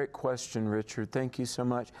that? Great question, Richard. Thank you so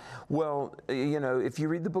much. Well, you know, if you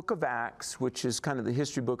read the book of Acts, which is kind of the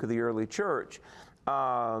history book of the early church,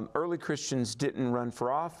 early Christians didn't run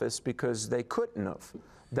for office because they couldn't have.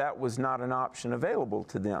 That was not an option available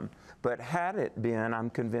to them. But had it been, I'm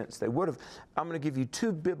convinced they would have. I'm going to give you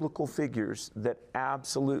two biblical figures that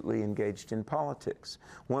absolutely engaged in politics.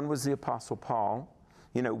 One was the Apostle Paul.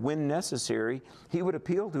 You know, when necessary, he would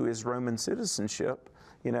appeal to his Roman citizenship.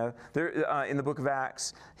 You know, there, in the book of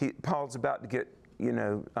Acts, Paul's about to get, you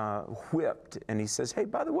know, whipped, and he says, hey,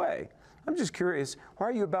 by the way, I'm just curious, why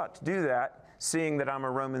are you about to do that, seeing that I'm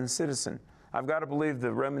a Roman citizen? I've got to believe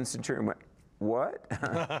the Roman centurion went, what? You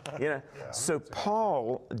know, yeah. So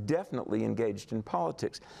Paul definitely engaged in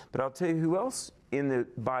politics. But I'll tell you who else in the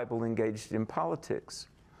Bible engaged in politics.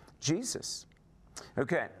 Jesus.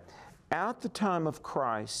 Okay. At the time of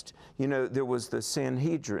Christ, you know, there was the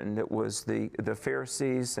Sanhedrin, that was the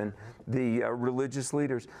Pharisees and the religious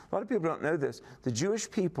leaders. A lot of people don't know this. The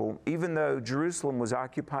Jewish people, even though Jerusalem was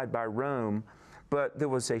occupied by Rome, but there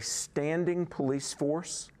was a standing police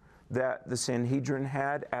force that the Sanhedrin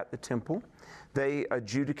had at the temple. They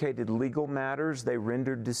adjudicated legal matters, they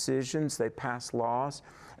rendered decisions, they passed laws.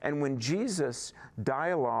 And when Jesus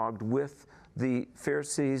dialogued with the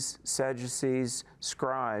Pharisees, Sadducees,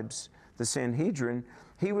 scribes, the Sanhedrin,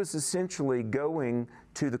 he was essentially going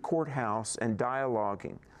to the courthouse and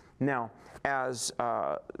dialoguing. Now, as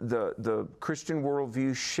the Christian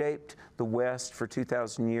worldview shaped the West for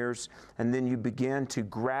 2,000 years, and then you began to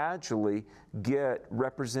gradually get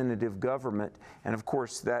representative government, and of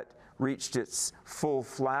course that reached its full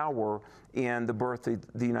flower in the birth of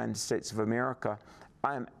the United States of America,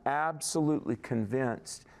 I am absolutely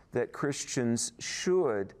convinced that Christians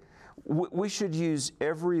should, we should use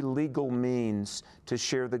every legal means to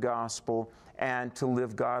share the gospel and to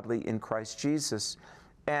live godly in Christ Jesus.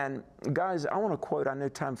 And guys, I want to quote, I know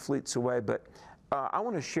time fleets away, but I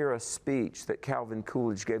want to share a speech that Calvin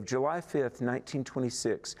Coolidge gave July 5th,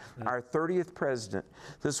 1926, our 30th president.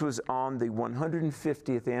 This was on the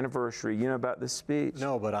 150th anniversary. You know about this speech?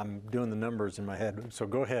 No, but I'm doing the numbers in my head, so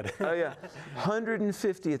go ahead. Oh yeah,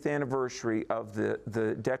 150th anniversary of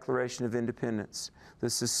the Declaration of Independence.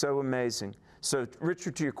 This is so amazing. So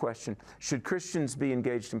Richard, to your question, should Christians be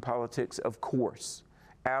engaged in politics? Of course,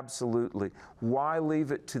 absolutely. Why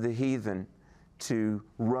leave it to the heathen to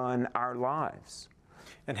run our lives?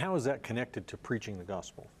 And how is that connected to preaching the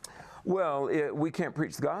gospel? Well, we can't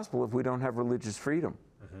preach the gospel if we don't have religious freedom.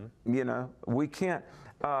 You know, we can't.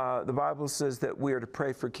 The Bible says that we are to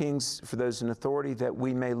pray for kings, for those in authority, that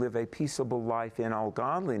we may live a peaceable life in all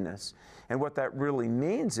godliness. And what that really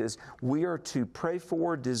means is we are to pray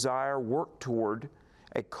for, desire, work toward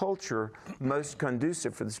a culture most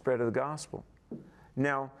conducive for the spread of the gospel.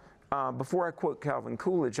 Now, before I quote Calvin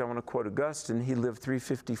Coolidge, I want to quote Augustine. He lived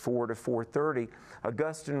 354 to 430.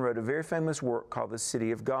 Augustine wrote a very famous work called The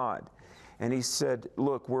City of God. And he said,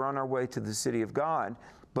 look, we're on our way to the city of God,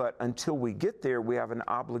 but until we get there, we have an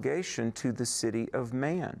obligation to the city of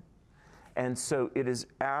man. And so it is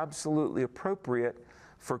absolutely appropriate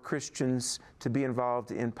for Christians to be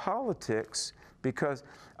involved in politics because,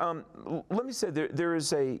 let me say, there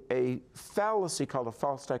is a fallacy called a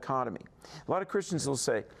false dichotomy. A lot of Christians will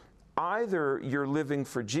say, either you're living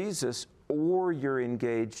for Jesus or you're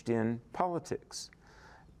engaged in politics.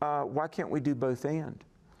 Why can't we do both and?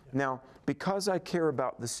 Now, because I care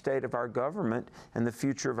about the state of our government and the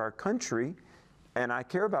future of our country, and I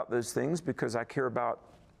care about those things because I care about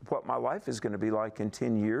what my life is going to be like in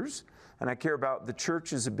 10 years, and I care about the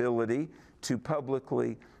church's ability to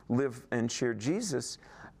publicly live and share Jesus.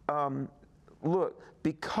 Look,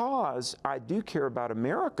 because I do care about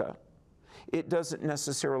America, it doesn't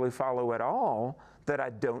necessarily follow at all that I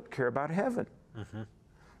don't care about heaven.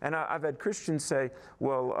 And I've had Christians say,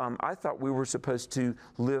 well, I thought we were supposed to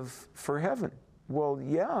live for heaven. Well,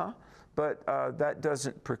 yeah, but that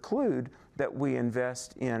doesn't preclude that we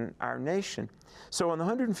invest in our nation. So on the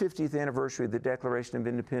 150th anniversary of the Declaration of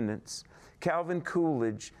Independence, Calvin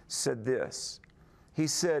Coolidge said this. He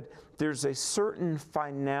said, there's a certain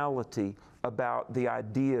finality about the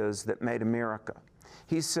ideas that made America.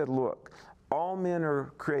 He said, look, all men are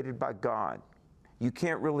created by God. You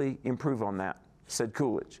can't really improve on that, said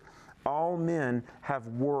Coolidge. All men have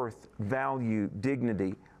worth, value,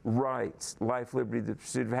 dignity, rights, life, liberty, the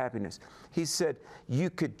pursuit of happiness. He said you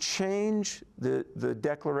could change the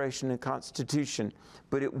Declaration and Constitution,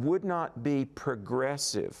 but it would not be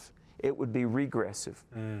progressive. It would be regressive.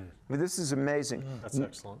 I mean, this is amazing. That's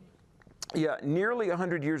excellent. Yeah, nearly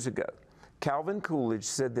 100 years ago, Calvin Coolidge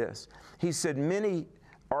said this. He said, many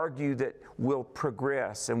argue that we'll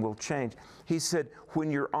progress and we'll change. He said, when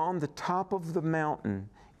you're on the top of the mountain,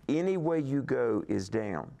 any way you go is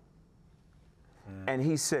down. And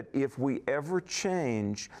he said, if we ever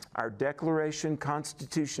change our Declaration,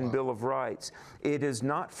 Constitution, Bill of Rights, it is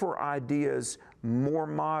not for ideas more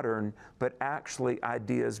modern, but actually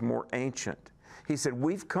ideas more ancient. He said,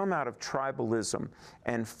 we've come out of tribalism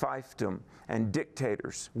and fiefdom and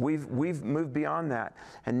dictators. We've moved beyond that.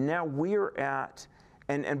 And now we are at,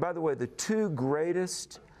 and by the way, the two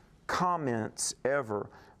greatest comments ever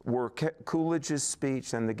were Coolidge's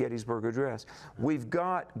speech and the Gettysburg Address. We've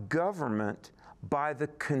got government by the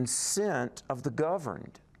consent of the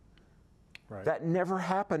governed. Right. That never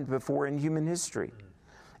happened before in human history.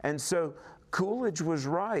 And so Coolidge was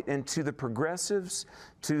right, and to the progressives,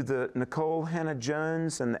 to the Nicole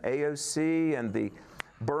Hannah-Jones and the AOC and the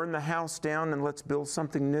burn the house down and let's build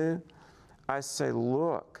something new, I say,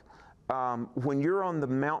 look, when you're on the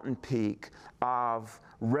mountain peak of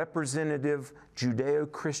representative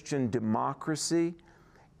Judeo-Christian democracy,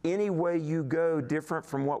 any way you go different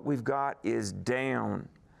from what we've got is down.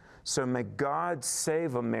 So may God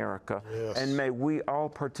save America, and may we all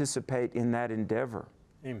participate in that endeavor.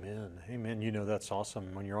 Amen. Amen. You know, that's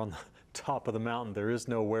awesome. When you're on the top of the mountain, there is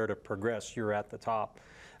nowhere to progress. You're at the top.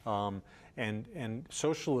 And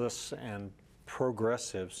socialists and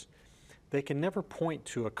progressives, they can never point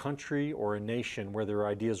to a country or a nation where their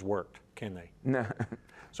ideas worked, can they? No.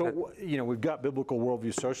 So, you know, we've got biblical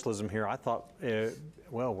worldview socialism here. I thought,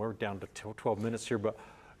 well, we're down to 12 minutes here, but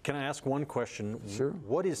can I ask one question? Sure.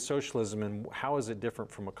 What is socialism and how is it different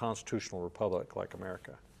from a constitutional republic like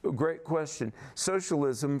America? Great question.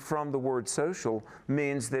 Socialism, from the word social,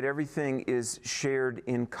 means that everything is shared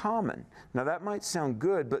in common. Now that might sound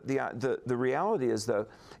good, but the reality is, though,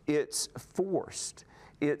 it's forced.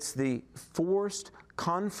 It's the forced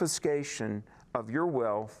confiscation of your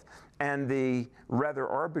wealth and the rather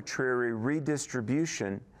arbitrary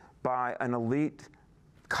redistribution by an elite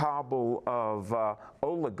cabal of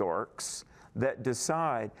oligarchs that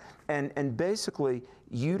decide, and basically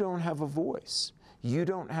you don't have a voice. You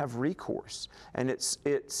don't have recourse, and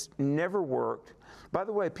it's never worked. By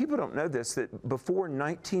the way, people don't know this, that before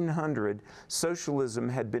 1900, socialism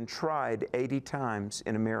had been tried 80 times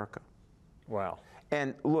in America. Wow.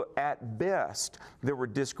 And look, at best, there were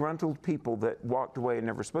disgruntled people that walked away and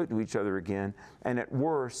never spoke to each other again, and at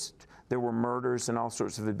worst, there were murders and all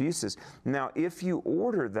sorts of abuses. Now, if you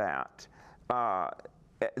order that,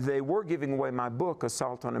 they were giving away my book,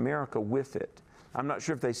 Assault on America, with it. I'm not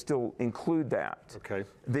sure if they still include that. Okay.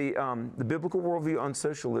 The Biblical Worldview on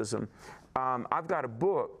Socialism. I've got a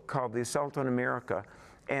book called The Assault on America,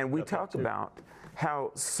 and we talk about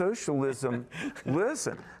how socialism,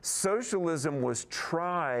 listen, socialism was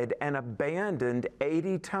tried and abandoned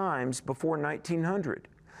 80 times before 1900.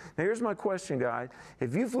 Now here's my question, guys.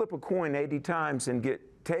 If you flip a coin 80 times and get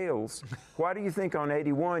tails, why do you think on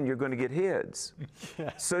 81 you're going to get heads?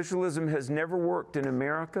 Socialism has never worked in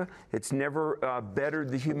America. It's never bettered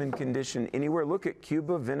the human condition anywhere. Look at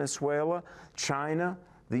Cuba, Venezuela, China,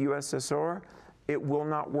 the USSR. It will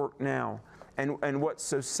not work now. And what's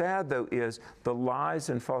so sad, though, is the lies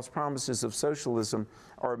and false promises of socialism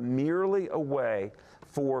are merely a way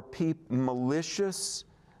for malicious,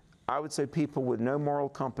 I would say people with no moral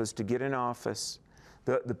compass, to get in office.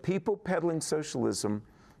 The people peddling socialism,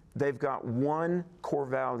 they've got one core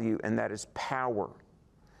value, and that is power.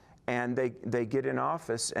 And they get in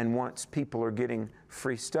office, and once people are getting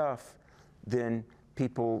free stuff, then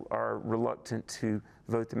people are reluctant to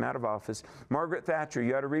vote them out of office. Margaret Thatcher,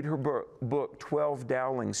 you ought to read her book 12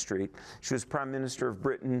 Dowling Street. She was Prime Minister of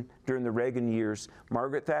Britain during the Reagan years.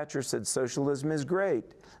 Margaret Thatcher said socialism is great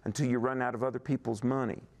until you run out of other people's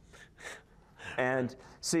money. And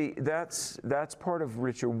see, that's part of,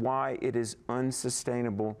 Richard, why it is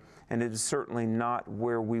unsustainable, and it is certainly not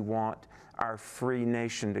where we want our free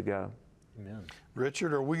nation to go. Amen.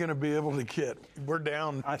 Richard, are we going to be able to get, we're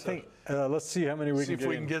down. I think, let's see how many we See can if get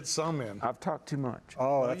we in. can get some in. I've talked too much.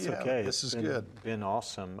 Oh, that's yeah, okay. this is It's good. Been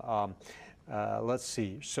awesome. Let's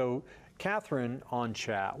see. So Catherine on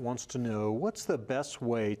chat wants to know, what's the best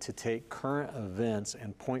way to take current events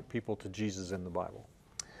and point people to Jesus in the Bible?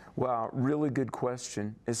 Wow, really good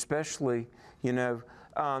question, especially, you know,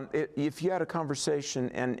 if you had a conversation,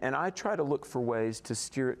 and I try to look for ways to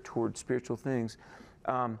steer it toward spiritual things.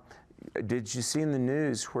 did you see in the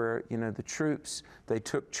news where, the troops, they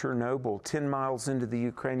took Chernobyl 10 miles into the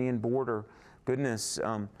Ukrainian border? Goodness,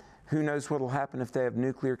 who knows what will happen if they have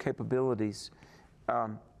nuclear capabilities?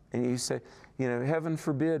 And you say, heaven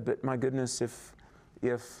forbid, but my goodness,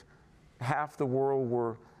 if half the world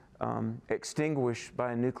were extinguished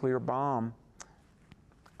by a nuclear bomb,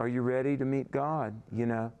 are you ready to meet God?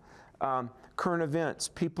 Current events,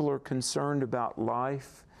 people are concerned about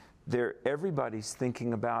life. Everybody's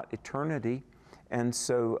thinking about eternity. And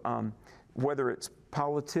so whether it's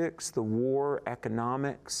politics, the war,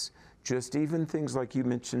 economics, just even things like you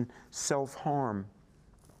mentioned, self-harm.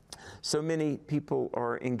 So many people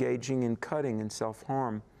are engaging in cutting and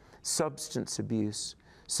self-harm, substance abuse.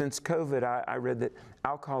 Since COVID, I read that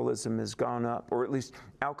alcoholism has gone up, or at least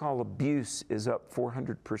alcohol abuse is up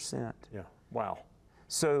 400%. Yeah, wow.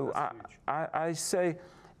 So I say,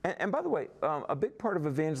 and by the way, a big part of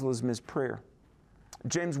evangelism is prayer.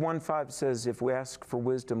 James 1:5 says, if we ask for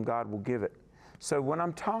wisdom, God will give it. So when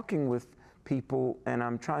I'm talking with people and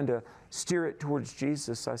I'm trying to steer it towards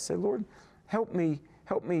Jesus, I say, Lord, help me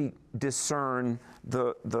discern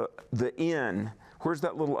the in. Where's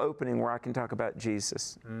that little opening where I can talk about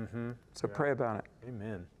Jesus? Mm-hmm. So pray about it.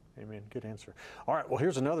 Amen. Amen. Good answer. All right. Well,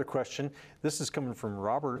 here's another question. This is coming from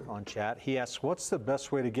Robert on chat. He asks, what's the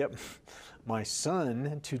best way to get my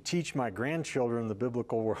son to teach my grandchildren the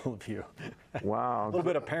biblical worldview? Wow. A little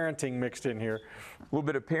bit of parenting mixed in here. A little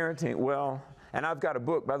bit of parenting. Well, and I've got a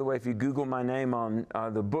book, by the way, if you Google my name on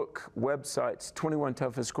the book websites, 21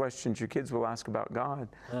 Toughest Questions Your Kids Will Ask About God.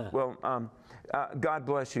 Well, God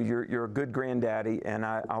bless you. You're a good granddaddy, and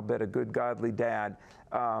I'll bet a good godly dad.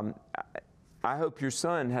 I hope your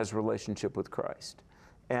son has a relationship with Christ.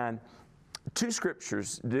 And two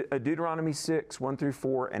scriptures, Deuteronomy 6,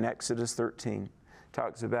 1-4, and Exodus 13,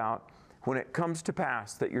 talks about when it comes to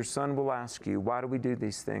pass that your son will ask you, why do we do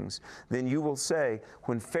these things? Then you will say,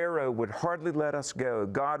 when Pharaoh would hardly let us go,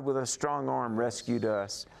 God with a strong arm rescued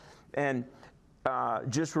us. And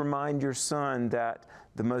just remind your son that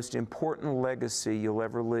the most important legacy you'll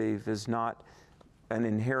ever leave is not an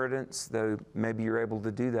inheritance, though maybe you're able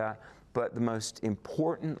to do that, but the most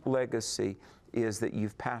important legacy is that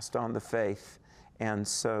you've passed on the faith. And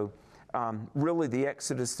so really the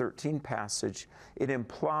Exodus 13 passage, it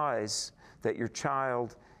implies that your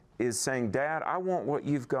child is saying, Dad, I want what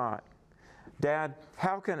you've got. Dad,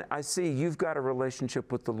 how can I see you've got a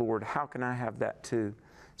relationship with the Lord? How can I have that too?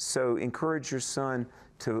 So encourage your son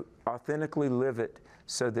to authentically live it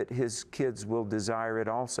so that his kids will desire it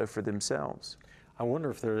also for themselves. I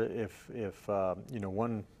wonder if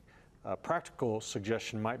one practical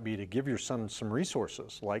suggestion might be to give your son some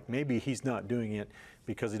resources. Like maybe he's not doing it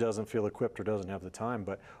because he doesn't feel equipped or doesn't have the time,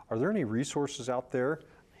 but are there any resources out there,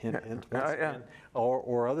 hint, once again,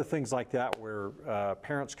 or other things like that where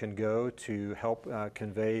parents can go to help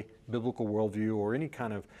convey biblical worldview or any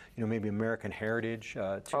kind of, maybe American heritage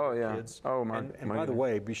to their kids? And by the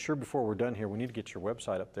way, be sure before we're done here, we need to get your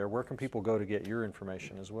website up there. Where can people go to get your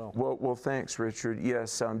information as well? Well, thanks, Richard.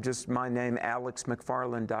 Yes, just my name,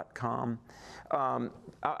 alexmcfarland.com.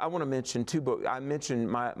 I want to mention two books. I mentioned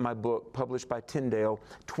my book published by Tyndale,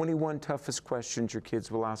 21 Toughest Questions Your Kids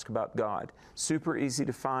Will Ask About God. Super easy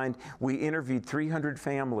to find. We interviewed 300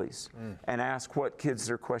 families and asked what kids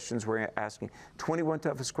their questions were asking. 21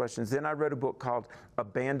 Toughest Questions. Then I wrote a book called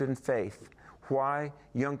Abandoned Faith, Why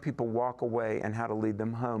Young People Walk Away and How to Lead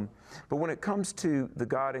Them Home. But when it comes to the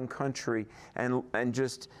God and country and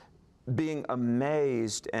just being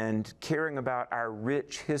amazed and caring about our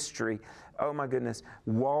rich history, oh my goodness,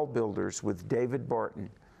 Wall Builders with David Barton.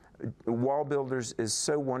 Wall Builders is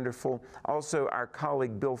so wonderful. Also, our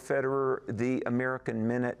colleague Bill Federer,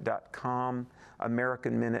 theamericanminute.com,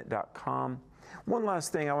 americanminute.com. One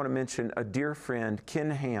last thing I want to mention, a dear friend,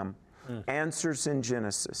 Ken Ham, Answers in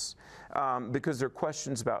Genesis, because there are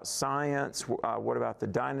questions about science, what about the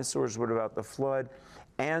dinosaurs, what about the flood?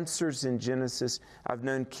 Answers in Genesis. I've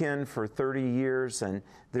known Ken for 30 years, and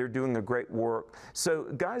they're doing a great work. So,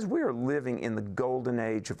 guys, we are living in the golden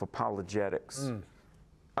age of apologetics.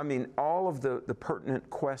 I mean, all of the pertinent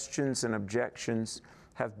questions and objections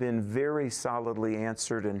have been very solidly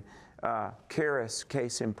answered, and Charis,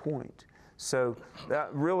 case in point. So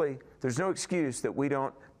really, there's no excuse that we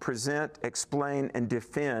don't present, explain, and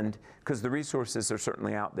defend, because the resources are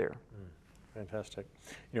certainly out there. Fantastic.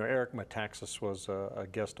 Eric Metaxas was a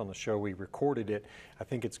guest on the show. We recorded it. I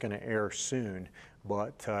think it's going to air soon,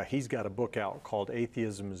 but he's got a book out called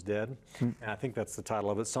Atheism is Dead, and I think that's the title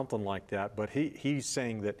of it, something like that. But he's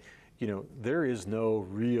saying that, there is no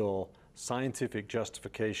real scientific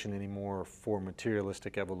justification anymore for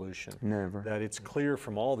materialistic evolution. Never. That it's clear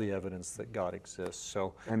from all the evidence that God exists.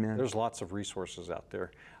 So Amen. there's lots of resources out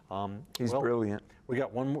there. He's brilliant. We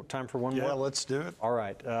got one more time for one more? Yeah, let's do it. All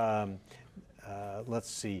right. Let's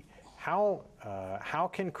see. How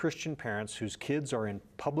can Christian parents whose kids are in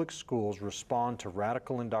public schools respond to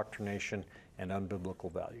radical indoctrination and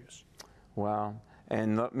unbiblical values? Wow.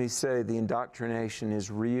 And let me say, the indoctrination is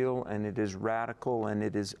real, and it is radical, and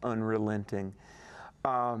it is unrelenting.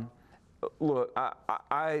 Look,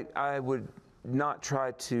 I would not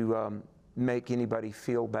try to make anybody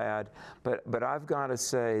feel bad, but I've got to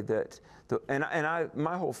say that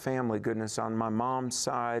my whole family, goodness, on my mom's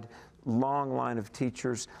side, long line of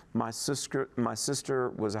teachers. My sister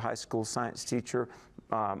was a high school science teacher.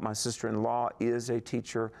 My sister-in-law is a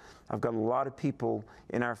teacher. I've got a lot of people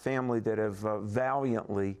in our family that have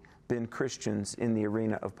valiantly been Christians in the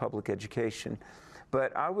arena of public education.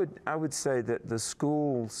 But I would say that the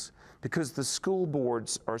schools, because the school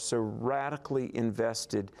boards are so radically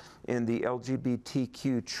invested in the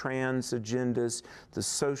LGBTQ trans agendas, the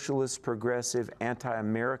socialist, progressive,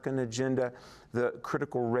 anti-American agenda, the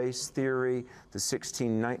critical race theory, the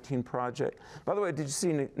 1619 Project. By the way, did you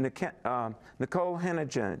see Nicole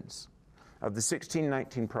Hannah-Jones of the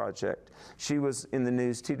 1619 Project? She was in the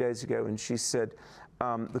news 2 days ago, and she said,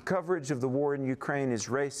 the coverage of the war in Ukraine is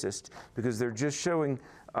racist because they're just showing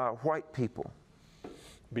white people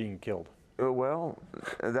Being killed. Well,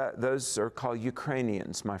 those are called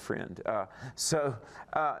Ukrainians, my friend.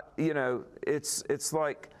 You know, it's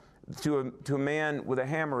like to a man with a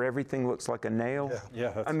hammer, everything looks like a nail.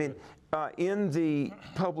 Yeah, I mean, in the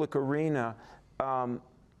public arena, and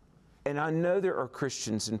I know there are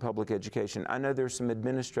Christians in public education. I know there's some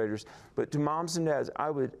administrators, but to moms and dads, I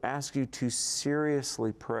would ask you to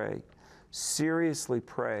seriously pray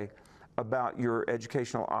about your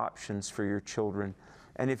educational options for your children.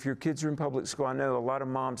 And if your kids are in public school, I know a lot of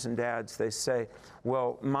moms and dads, they say,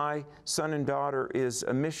 well, my son and daughter is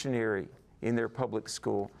a missionary in their public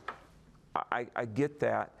school. I get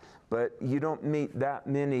that, but you don't meet that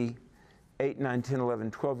many 8, 9, 10,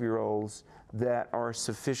 11, 12-year-olds that are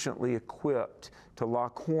sufficiently equipped to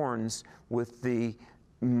lock horns with the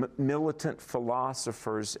militant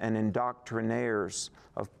philosophers and indoctrinaires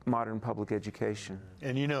of modern public education.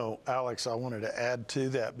 And you know, Alex, I wanted to add to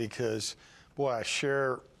that because, boy, I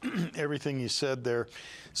share everything you said there.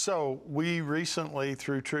 So we recently,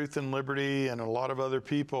 through Truth and Liberty and a lot of other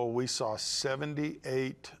people, we saw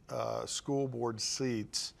 78 school board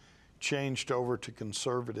seats changed over to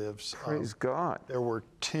conservatives. Praise God. There were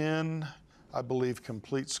 10, I believe,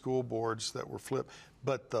 complete school boards that were flipped,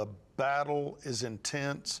 but the battle is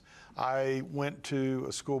intense. I went to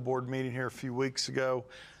a school board meeting here a few weeks ago,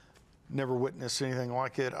 never witnessed anything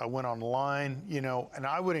like it. I went online, you know, and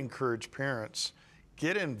I would encourage parents,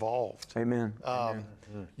 get involved. Amen.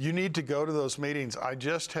 You need to go to those meetings. I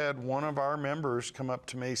just had one of our members come up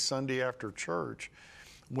to me Sunday after church,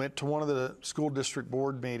 went to one of the school district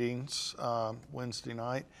board meetings Wednesday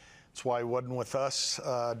night. That's why he wasn't with us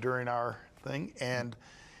during our thing. And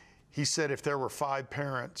he said if there were 5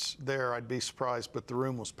 parents there, I'd be surprised, but the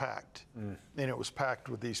room was packed. And it was packed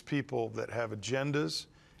with these people that have agendas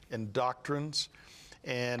and doctrines.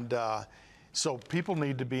 And so people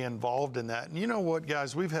need to be involved in that. And you know what,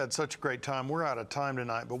 guys, we've had such a great time. We're out of time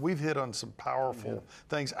tonight, but we've hit on some powerful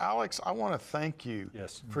things. Alex, I want to thank you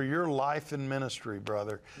for your life and ministry,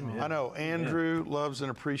 brother. I know Andrew loves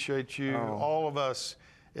and appreciates you. All of us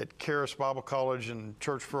at Charis Bible College and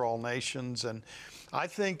Church for All Nations. And I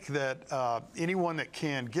think that anyone that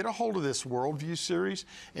can, get a hold of this Worldview series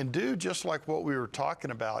and do just like what we were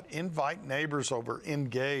talking about. Invite neighbors over,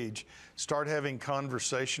 engage, start having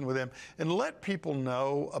conversation with them, and let people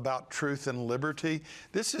know about Truth and Liberty.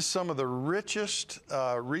 This is some of the richest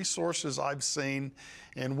resources I've seen,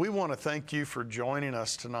 and we want to thank you for joining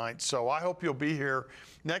us tonight. So I hope you'll be here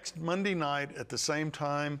next Monday night at the same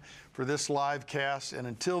time for this live cast. And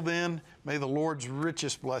until then, may the Lord's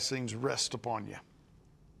richest blessings rest upon you.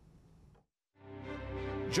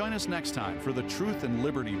 Join us next time for the Truth and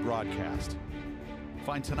Liberty broadcast.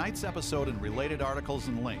 Find tonight's episode and related articles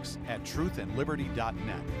and links at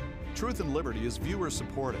truthandliberty.net. Truth and Liberty is viewer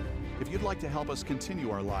supported. If you'd like to help us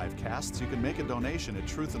continue our live casts, you can make a donation at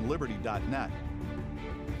truthandliberty.net.